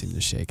 Can't seem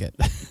to shake it.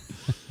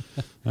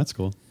 That's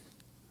cool.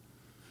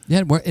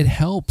 Yeah, it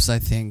helps, I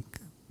think,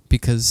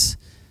 because,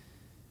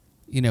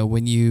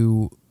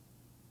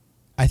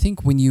 I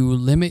think when you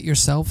limit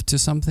yourself to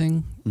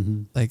something,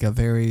 mm-hmm. like a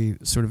very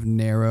sort of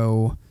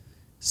narrow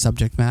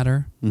subject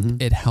matter, mm-hmm.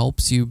 it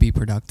helps you be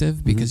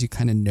productive because mm-hmm. you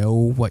kind of know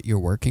what you're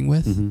working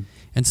with. Mm-hmm.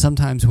 And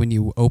sometimes when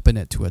you open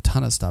it to a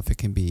ton of stuff, it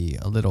can be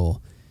a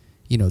little,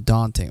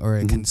 daunting, or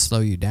it mm-hmm. can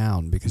slow you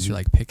down because mm-hmm. you're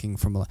like picking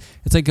from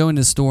it's like going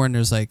to the store and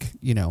there's like,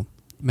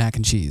 mac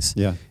and cheese.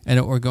 Yeah.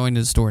 Or going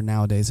to the store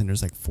nowadays and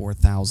there's like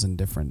 4,000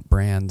 different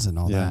brands and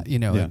all that.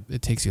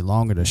 It takes you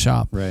longer to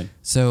shop. Right.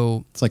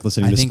 So it's like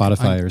listening to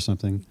Spotify or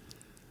something.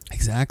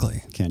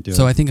 Exactly. Can't do it.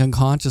 So I think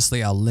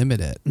unconsciously I'll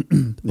limit it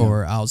yeah.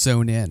 or I'll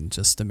zone in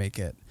just to make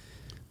it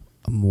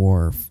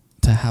to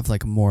have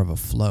like more of a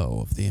flow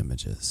of the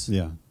images.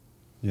 Yeah.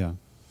 Yeah.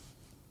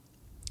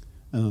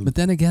 But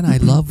then again, I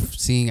love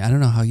seeing, I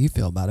don't know how you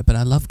feel about it, but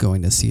I love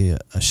going to see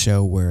a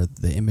show where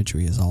the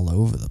imagery is all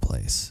over the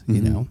place,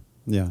 mm-hmm.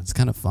 Yeah. It's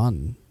kind of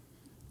fun.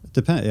 It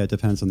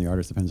depends on the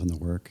artist, depends on the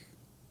work.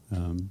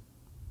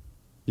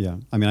 Yeah.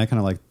 I mean, I kind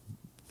of like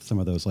some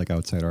of those like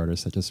outside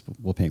artists that just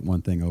will paint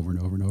one thing over and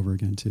over and over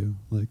again too.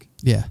 Like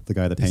the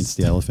guy that paints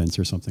the elephants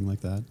or something like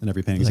that. And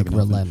every painting is like an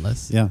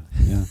relentless. Elephant.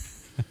 Yeah.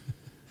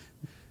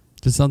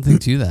 There's something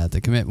to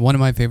that. One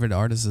of my favorite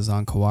artists is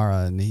on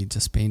Kawara, and he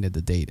just painted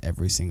the date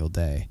every single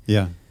day.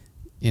 Yeah.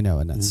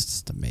 And that's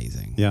just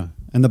amazing. Yeah.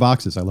 And the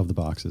boxes. I love the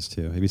boxes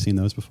too. Have you seen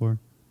those before?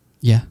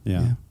 Yeah.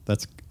 Yeah.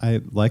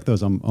 I like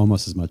those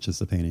almost as much as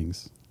the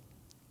paintings.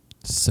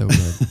 So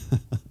good.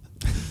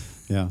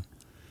 Yeah.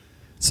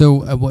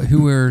 So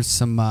who are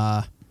some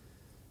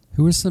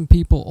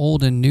people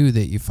old and new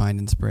that you find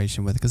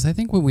inspiration with? Because I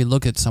think when we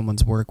look at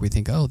someone's work, we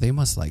think, oh, they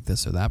must like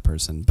this or that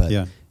person.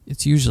 But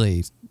it's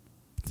usually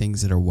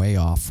things that are way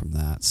off from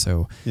that.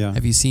 So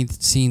have you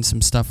seen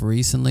some stuff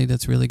recently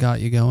that's really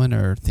got you going,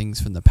 or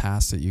things from the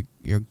past that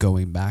you're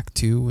going back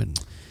to and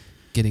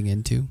getting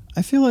into?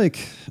 I feel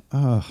like,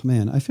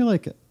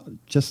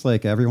 just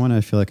like everyone,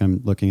 I feel like I'm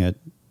looking at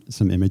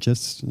some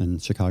imagists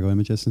and Chicago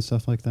imagists and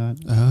stuff like that.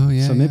 Oh,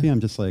 yeah. So maybe I'm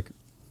just like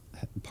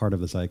part of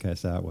the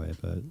zeitgeist that way.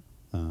 But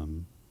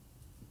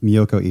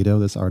Miyoko Ito,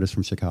 this artist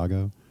from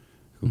Chicago,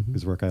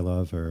 whose work I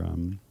love, or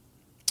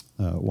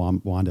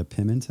Wanda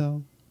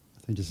Pimentel.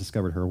 I just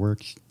discovered her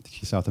work.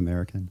 She's South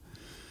American.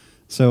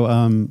 So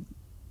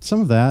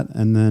some of that,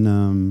 and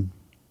then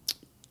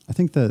I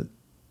think that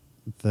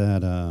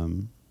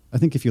I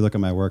think if you look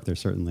at my work,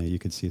 there's certainly, you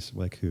could see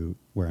like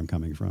where I'm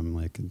coming from,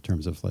 like in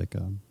terms of like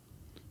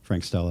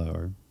Frank Stella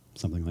or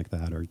something like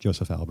that, or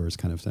Joseph Albers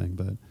kind of thing.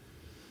 But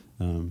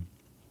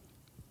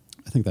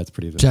I think that's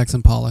pretty.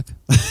 Jackson Pollock.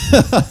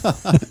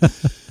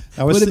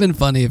 Would have been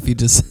funny if you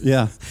just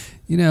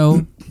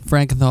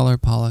Frankenthaler,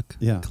 Pollock,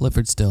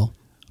 Clifford Still.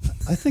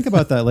 I think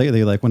about that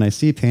lately. Like when I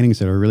see paintings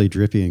that are really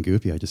drippy and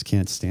goopy, I just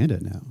can't stand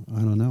it now. I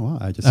don't know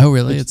why. Oh,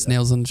 really? It's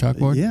nails on the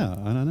chalkboard? Yeah,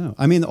 I don't know.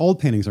 I mean, the old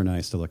paintings are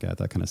nice to look at,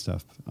 that kind of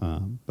stuff.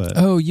 But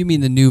oh, you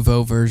mean the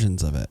nouveau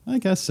versions of it? I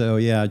guess so.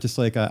 Yeah, just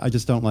like I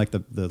just don't like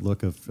the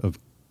look of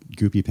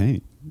goopy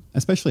paint,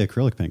 especially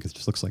acrylic paint, because it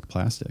just looks like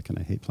plastic, and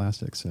I hate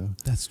plastic. So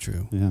that's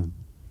true.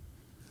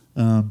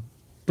 Yeah.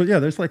 But yeah,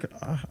 there's like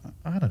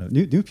I don't know,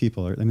 new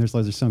people.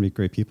 There's so many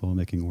great people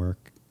making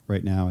work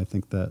right now. I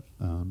think that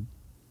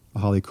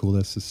Holly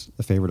Coulis is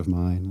a favorite of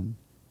mine,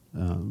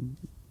 and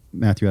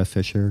Matthew F.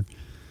 Fisher.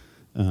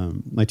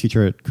 My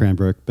teacher at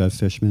Cranbrook, Bev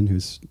Fishman,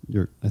 who's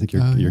your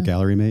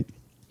gallery mate.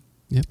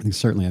 Yep. I think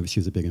certainly she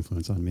was a big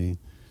influence on me.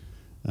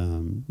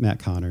 Matt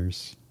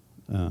Connors.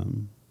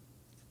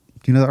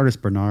 Do you know the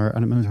artist Bernard? I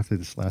don't know if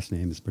his last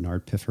name is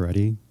Bernard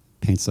Pifferetti.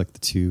 Paints like the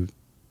two.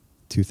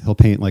 He'll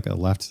paint like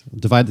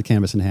divide the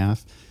canvas in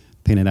half,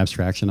 paint an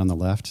abstraction on the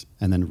left,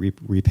 and then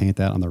repaint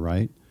that on the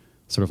right.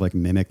 Sort of like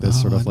mimic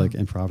this like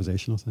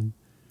improvisational thing.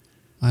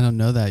 I don't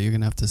know that. You're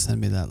gonna have to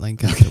send me that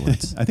link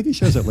afterwards. I think he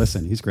shows at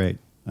Listen. He's great.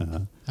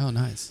 Oh,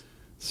 nice.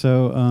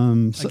 So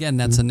again,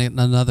 that's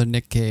another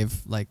Nick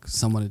Cave. Like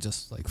someone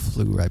just like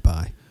flew right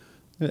by.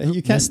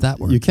 You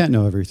can't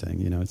know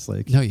everything. It's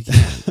like no, you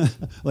can't.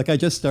 Like I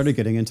just started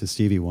getting into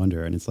Stevie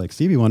Wonder, and it's like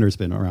Stevie Wonder's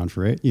been around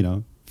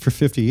for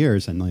 50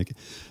 years, and like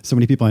so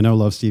many people I know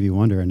love Stevie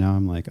Wonder, and now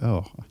I'm like,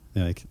 oh,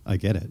 like I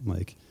get it.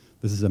 Like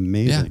this is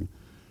amazing. Yeah.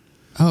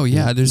 Oh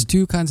yeah, there's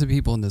two kinds of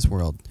people in this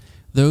world: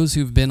 those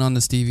who've been on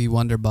the Stevie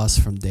Wonder bus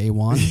from day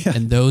one,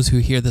 and those who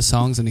hear the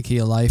songs in the key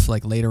of life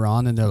like later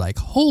on, and they're like,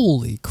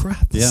 holy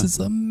crap, this is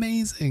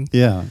amazing.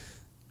 Yeah,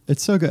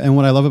 it's so good. And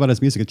what I love about his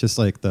music, it's just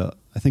like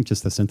I think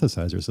just the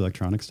synthesizers, the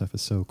electronic stuff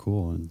is so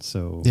cool and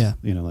so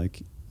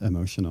like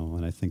emotional,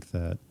 and I think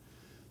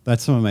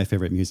that's some of my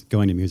favorite music.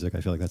 Going to music,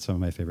 I feel like that's some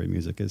of my favorite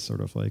music is sort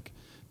of like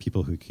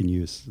people who can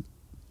use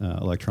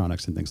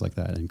electronics and things like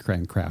that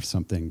and craft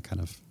something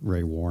kind of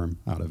very warm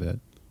out of it,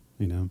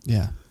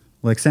 Yeah.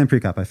 Like Sam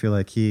Prekop, I feel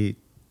like he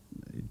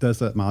does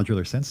that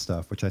modular synth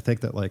stuff, which I think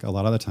that like a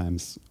lot of the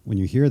times when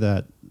you hear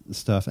that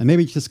stuff, and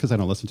maybe just because I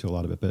don't listen to a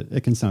lot of it, but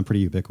it can sound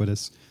pretty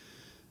ubiquitous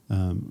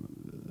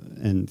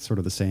and sort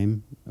of the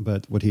same.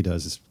 But what he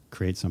does is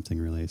create something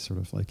really sort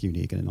of like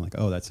unique and like,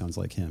 oh, that sounds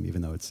like him,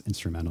 even though it's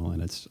instrumental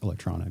and it's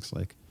electronics,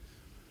 like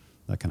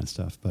that kind of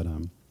stuff. But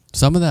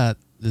some of that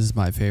is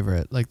my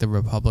favorite, like the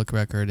Republic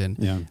record, and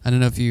I don't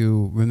know if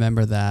you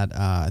remember that.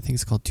 I think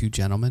it's called Two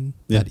Gentlemen.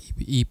 That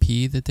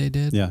EP that they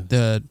did. Yeah.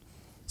 The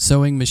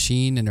Sewing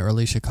Machine and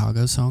early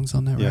Chicago songs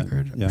on that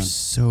record are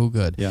so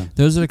good. Yeah.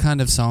 Those are the kind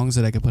of songs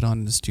that I could put on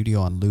in the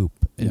studio on loop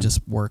and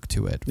just work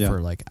to it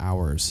for like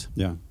hours.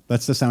 Yeah,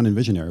 that's the Sound and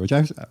Vision era, which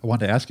I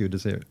want to ask you,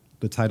 does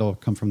the title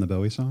come from the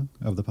Bowie song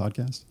of the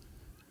podcast?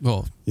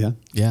 Well, yeah.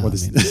 Or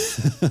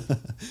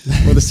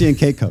the Sea and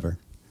Cake cover.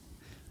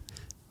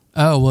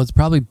 Oh, well, it's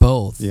probably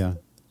both. Yeah.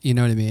 You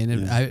know what I mean?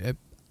 And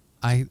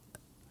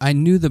I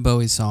knew the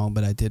Bowie song,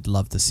 but I did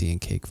love the Sea and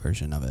Cake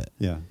version of it.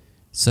 Yeah.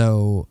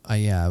 So,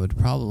 it would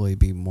probably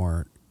be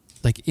more,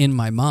 like in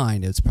my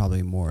mind, it's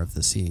probably more of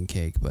the Sea and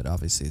Cake, but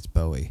obviously it's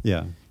Bowie.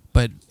 Yeah.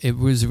 But it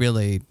was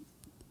really,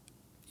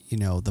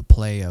 the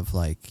play of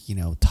like,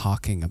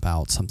 talking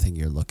about something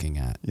you're looking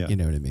at. Yeah. You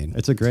know what I mean?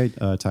 It's a great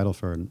title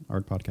for an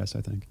art podcast,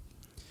 I think.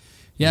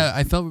 Yeah,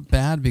 I felt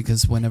bad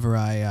because whenever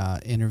I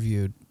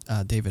interviewed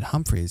David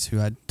Humphreys,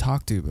 who I'd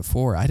talked to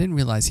before, I didn't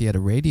realize he had a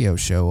radio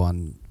show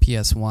on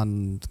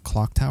PS1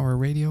 Clock Tower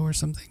Radio or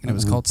something, and it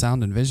was called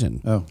Sound and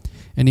Vision. Oh.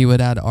 And he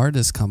would add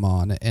artists come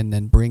on and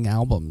then bring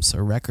albums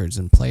or records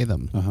and play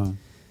them.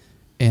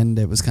 And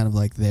it was kind of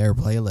like their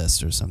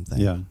playlist or something.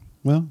 Yeah.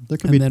 Well, there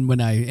could be. And then when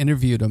I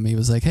interviewed him, he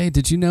was like, "Hey,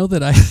 did you know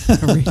that I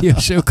have a radio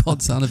show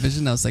called Sound and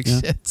Vision?" I was like,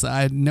 "Shit,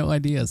 I had no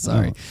idea.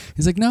 Sorry." Oh.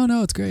 He's like, "No,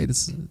 it's great.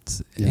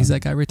 He's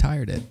like, I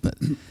retired it, but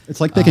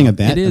it's like picking a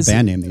band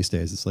name these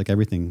days. It's like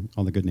everything,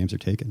 all the good names are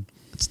taken.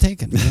 It's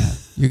taken. Yeah,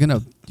 you're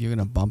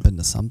gonna bump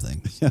into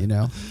something.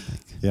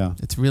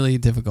 It's really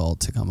difficult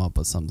to come up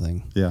with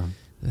something. Yeah,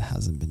 that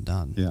hasn't been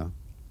done. Yeah,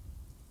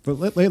 but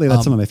lately,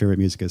 that's some of my favorite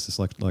music is this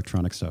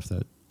electronic stuff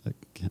that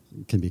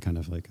can be kind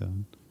of like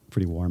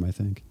pretty warm, I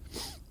think.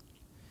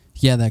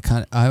 Yeah,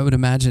 I would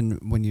imagine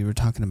when you were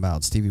talking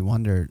about Stevie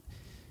Wonder,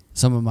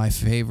 some of my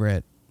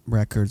favorite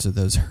records are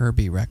those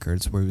Herbie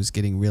records where he was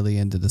getting really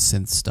into the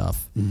synth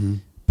stuff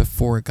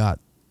before it got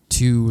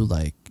too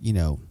like,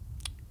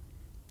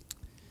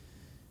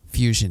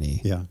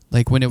 fusiony. Yeah.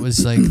 Like when it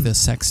was like the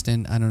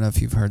Sextant, I don't know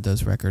if you've heard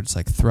those records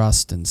like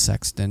Thrust and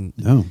Sextant.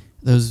 No.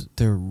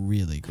 They're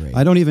really great.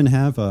 I don't even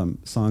have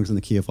songs in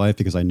the key of life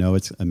because I know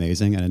it's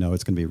amazing and I know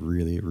it's going to be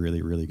really,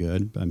 really, really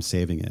good, but I'm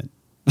saving it.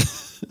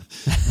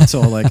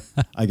 So like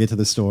I get to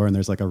the store and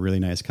there's like a really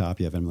nice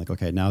copy of it. I'm like,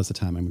 okay, now's the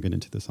time I'm getting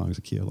into the songs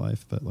of Key of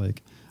Life. But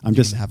like I'm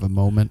just have a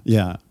moment.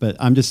 Yeah, but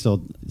I'm just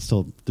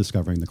still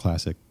discovering the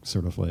classic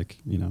sort of like,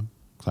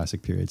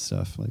 classic period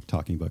stuff, like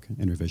Talking Book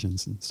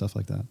Intervisions and stuff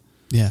like that.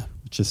 Yeah.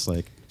 Just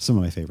like some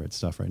of my favorite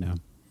stuff right now.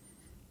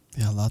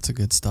 Yeah, lots of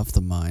good stuff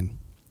to mine.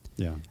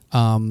 Yeah.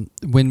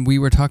 When we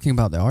were talking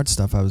about the art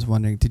stuff, I was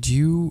wondering, did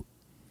you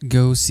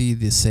go see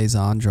the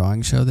Cezanne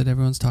drawing show that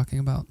everyone's talking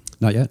about?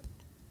 Not yet.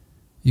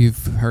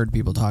 You've heard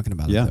people talking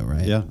about Yeah. it, though,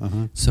 right? Yeah.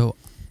 Uh-huh. So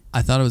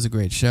I thought it was a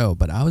great show,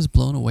 but I was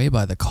blown away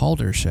by the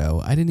Calder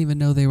show. I didn't even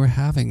know they were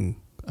having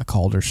a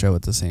Calder show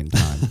at the same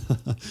time.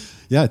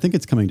 Yeah, I think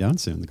it's coming down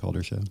soon, the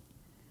Calder show.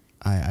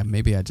 I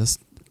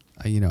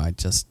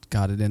just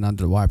got it in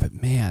under the wire, but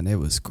man, it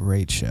was a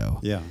great show.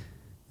 Yeah.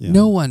 Yeah.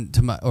 No one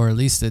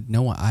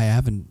I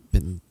haven't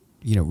been,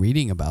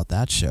 reading about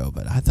that show,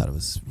 but I thought it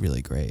was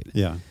really great.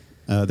 Yeah.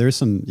 There's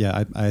some,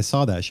 I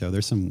saw that show.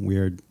 There's some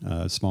weird,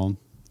 the small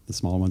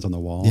ones on the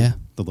wall. Yeah.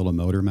 The little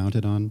motor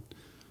mounted on.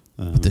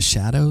 With the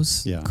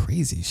shadows? Yeah.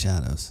 Crazy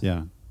shadows.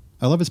 Yeah.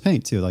 I love his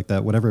paint too. Like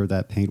that, whatever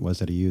that paint was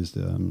that he used.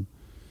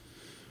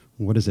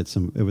 What is it?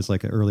 It was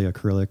like an early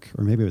acrylic,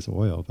 or maybe it was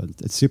oil, but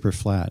it's super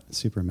flat,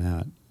 super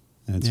matte.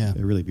 And it's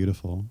really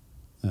beautiful.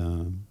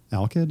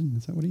 Alkyd,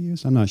 is that what he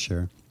used? I'm not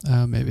sure.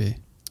 Maybe.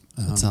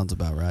 That sounds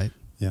about right.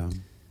 Yeah.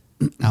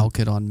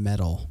 Alkyd on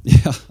metal.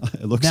 Yeah.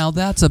 It looks now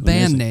that's a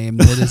band amazing. name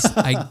that is,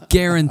 I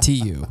guarantee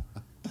you.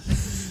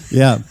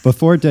 Yeah.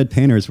 Before Dead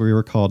Painters, we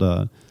were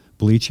called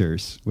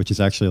Bleachers, which is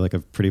actually like a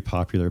pretty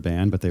popular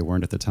band, but they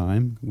weren't at the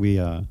time. We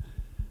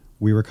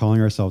were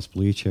calling ourselves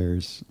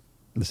Bleachers,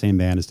 the same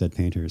band as Dead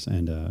Painters,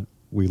 and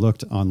we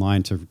looked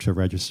online to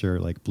register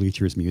like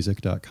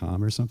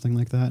bleachersmusic.com or something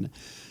like that.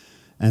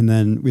 And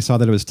then we saw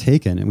that it was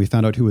taken, and we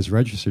found out who was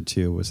registered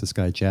to was this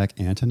guy, Jack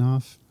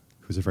Antonoff,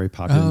 who's a very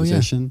popular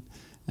musician.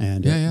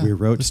 And we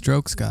wrote... The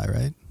Strokes guy,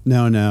 right?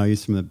 No,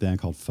 he's from the band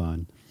called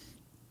Fun.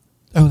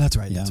 Oh, that's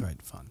right. Yeah. That's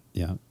right. Fun.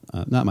 Yeah.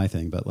 Not my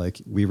thing, but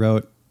like we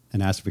wrote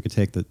and asked if we could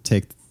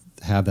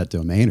have that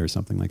domain or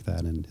something like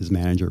that. And his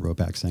manager wrote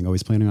back saying,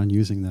 he's planning on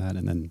using that.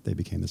 And then they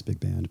became this big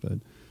band. But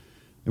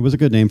it was a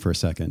good name for a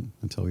second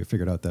until we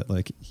figured out that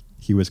like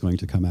he was going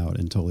to come out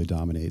and totally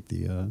dominate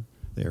the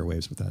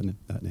airwaves with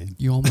that name.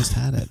 You almost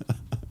had it.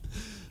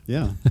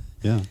 Yeah.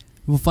 Yeah.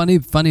 Well, funny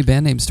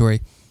band name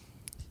story.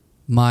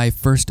 My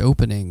first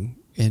opening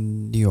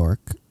in New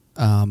York,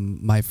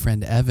 my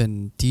friend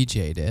Evan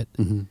DJ'd it,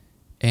 Mm-hmm.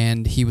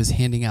 and he was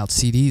handing out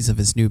CDs of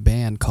his new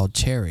band called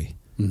Cherry.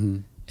 Mm-hmm.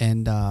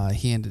 And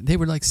they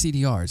were like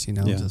CDRs,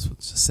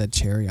 just said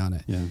Cherry on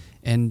it. Yeah.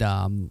 And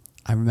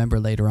I remember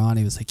later on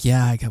he was like,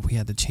 we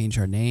had to change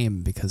our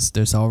name because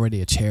there's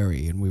already a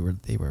Cherry, and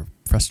they were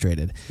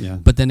frustrated. Yeah.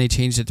 But then they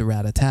changed it to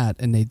Rat-a-Tat,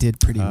 and they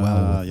did pretty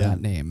well with that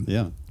name.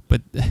 Yeah.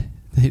 But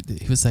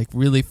he was like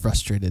really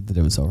frustrated that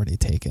it was already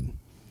taken.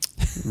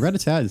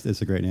 Rat-a-Tat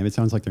is a great name. It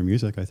sounds like their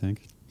music, I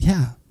think.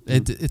 Yeah.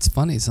 It's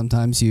funny.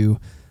 Sometimes you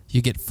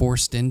get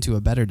forced into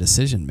a better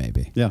decision,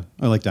 maybe. Yeah.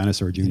 Or like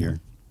Dinosaur Jr.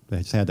 They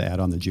just had to add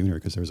on the Junior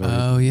because there was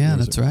already,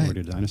 already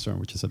a Dinosaur,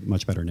 which is a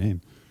much better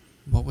name.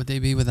 What would they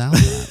be without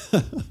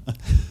that?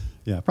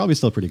 Yeah, probably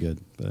still pretty good.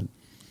 But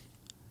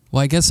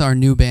well, I guess our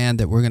new band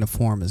that we're going to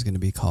form is going to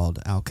be called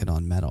Alkyd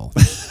on Metal.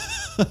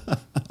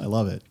 I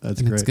love it. That's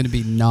and great. It's going to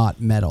be not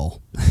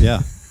metal.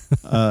 Yeah.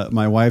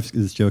 My wife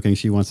is joking.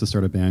 She wants to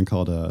start a band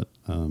called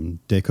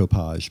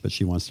Decoupage, but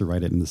she wants to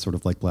write it in this sort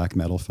of like black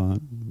metal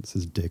font. It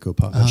says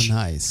Decoupage. Oh,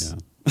 nice.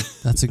 Yeah.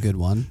 That's a good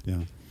one. Yeah.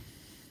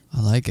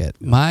 I like it.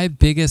 Yeah. My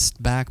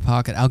biggest back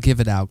pocket, I'll give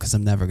it out because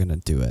I'm never going to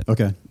do it.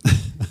 Okay.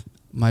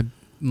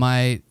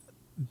 My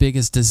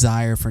biggest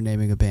desire for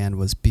naming a band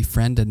was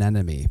Befriend an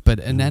Enemy, but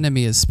an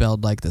enemy is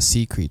spelled like the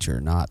sea creature,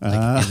 not like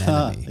an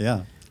enemy.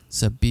 Yeah.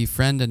 So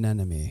Befriend an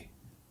Enemy.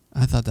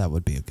 I thought that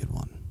would be a good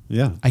one.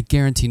 Yeah. I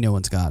guarantee no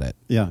one's got it.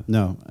 Yeah.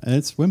 No.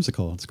 It's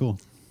whimsical. It's cool.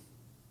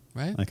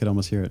 Right? I could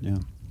almost hear it. Yeah.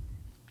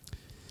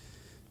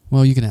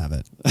 Well, you can have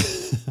it.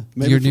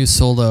 Your new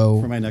solo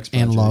for my next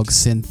analog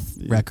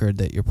synth record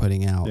that you're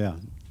putting out. Yeah.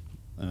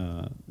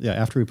 Yeah.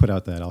 After we put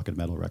out that Alkyd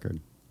Metal record.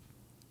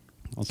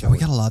 We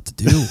got a lot to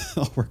do.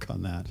 I'll work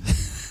on that.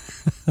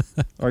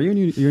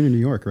 You're in New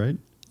York, right?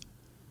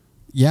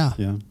 Yeah.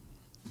 Yeah.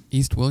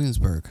 East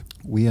Williamsburg.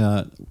 We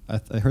I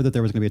heard that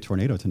there was going to be a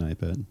tornado tonight,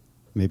 but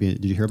maybe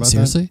did you hear about that?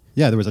 Seriously?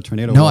 Yeah, there was a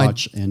tornado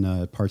watch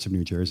in parts of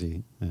New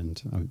Jersey,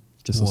 and I was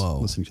just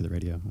listening to the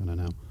radio. I don't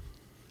know.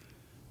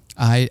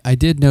 I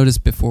did notice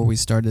before we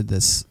started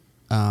this,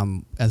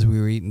 as we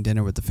were eating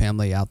dinner with the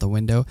family out the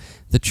window,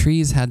 the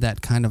trees had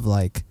that kind of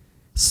like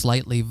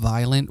slightly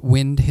violent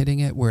wind hitting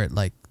it, where it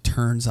like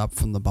turns up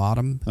from the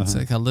bottom. It's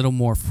like a little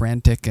more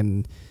frantic,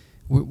 and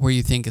where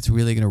you think it's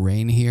really going to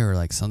rain here or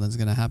like something's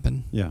going to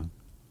happen. Yeah.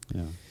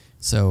 Yeah.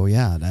 So,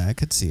 yeah, I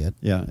could see it.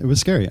 Yeah, it was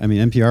scary. I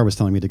mean, NPR was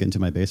telling me to get into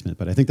my basement,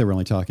 but I think they were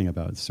only talking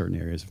about certain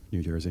areas of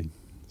New Jersey.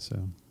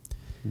 So,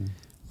 yeah.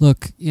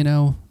 Look,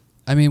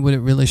 would it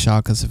really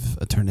shock us if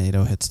a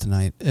tornado hits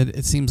tonight?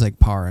 It seems like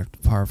par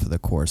for the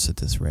course at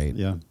this rate.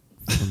 Yeah.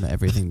 From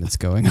everything that's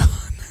going on.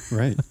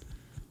 Right.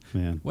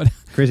 Man.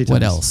 Crazy times.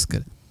 What else?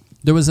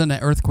 There was an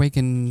earthquake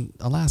in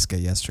Alaska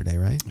yesterday,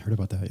 right? I heard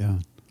about that, yeah.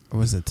 Or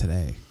was it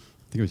today?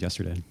 I think it was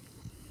yesterday.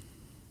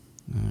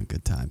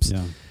 Good times.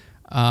 Yeah.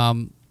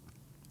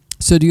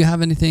 So do you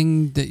have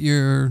anything that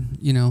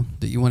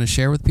that you want to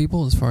share with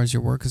people as far as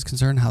your work is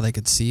concerned, how they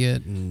could see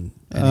it and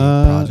any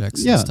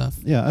projects and stuff?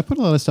 Yeah, I put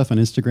a lot of stuff on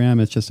Instagram.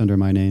 It's just under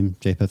my name,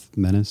 Japeth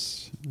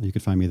Mennes. You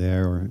could find me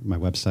there, or my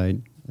website.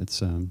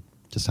 It's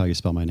just how you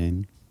spell my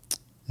name.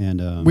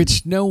 And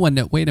which no one.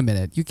 Wait a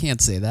minute, you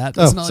can't say that.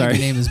 It's not sorry. like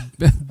your name is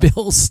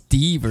Bill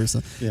Steve or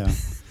something.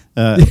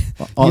 Yeah.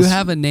 You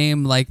have a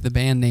name like the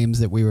band names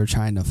that we were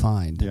trying to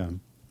find. Yeah.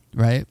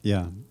 Right.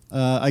 Yeah.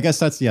 I guess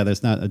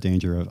there's not a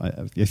danger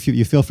of if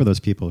you feel for those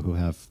people who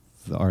have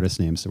the artist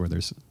names where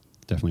there's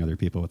definitely other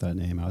people with that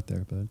name out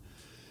there, but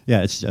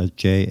yeah, it's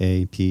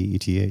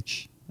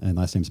Japeth, and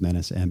last name's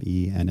Mennes,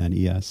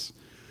 Mennes,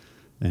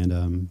 and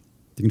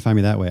you can find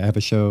me that way. I have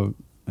a show,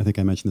 I think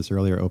I mentioned this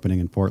earlier, opening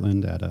in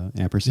Portland at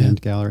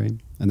Ampersand Gallery,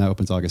 and that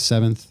opens August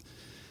 7th.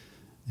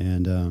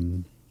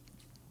 And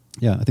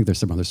I think there's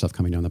some other stuff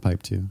coming down the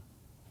pipe too.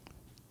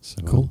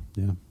 So cool.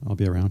 Yeah, I'll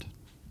be around.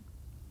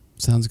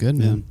 Sounds good,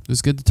 man. Yeah. It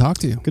was good to talk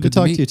to you. Good to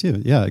talk to you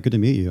too. Yeah, good to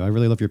meet you. I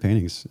really love your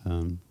paintings.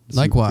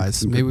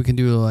 Likewise. Maybe we can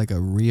do like a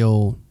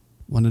real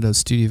one of those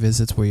studio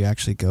visits where you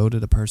actually go to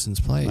the person's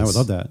place. I would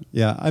love that.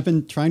 Yeah, I've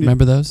been trying to...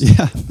 Remember those?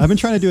 Yeah, I've been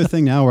trying to do a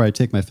thing now where I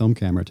take my film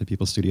camera to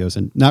people's studios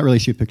and not really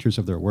shoot pictures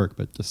of their work,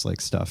 but just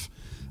like stuff,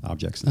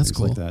 objects and That's things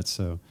cool. like that.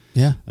 So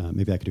Yeah.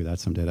 maybe I could do that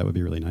someday. That would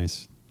be really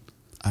nice.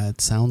 It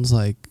sounds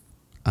like,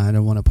 I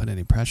don't want to put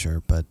any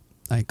pressure, but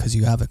because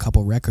you have a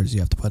couple records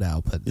you have to put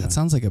out, but Yeah. that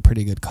sounds like a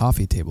pretty good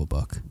coffee table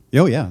book.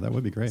 Oh, yeah, that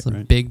would be great. Some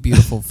Right? big,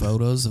 beautiful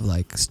photos of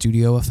like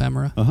studio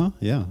ephemera.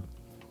 Yeah,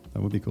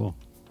 that would be cool.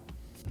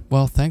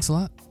 Well, thanks a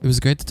lot. It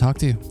was great to talk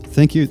to you.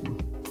 Thank you.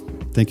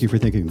 Thank you for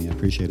thinking of me. I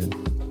appreciate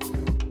it.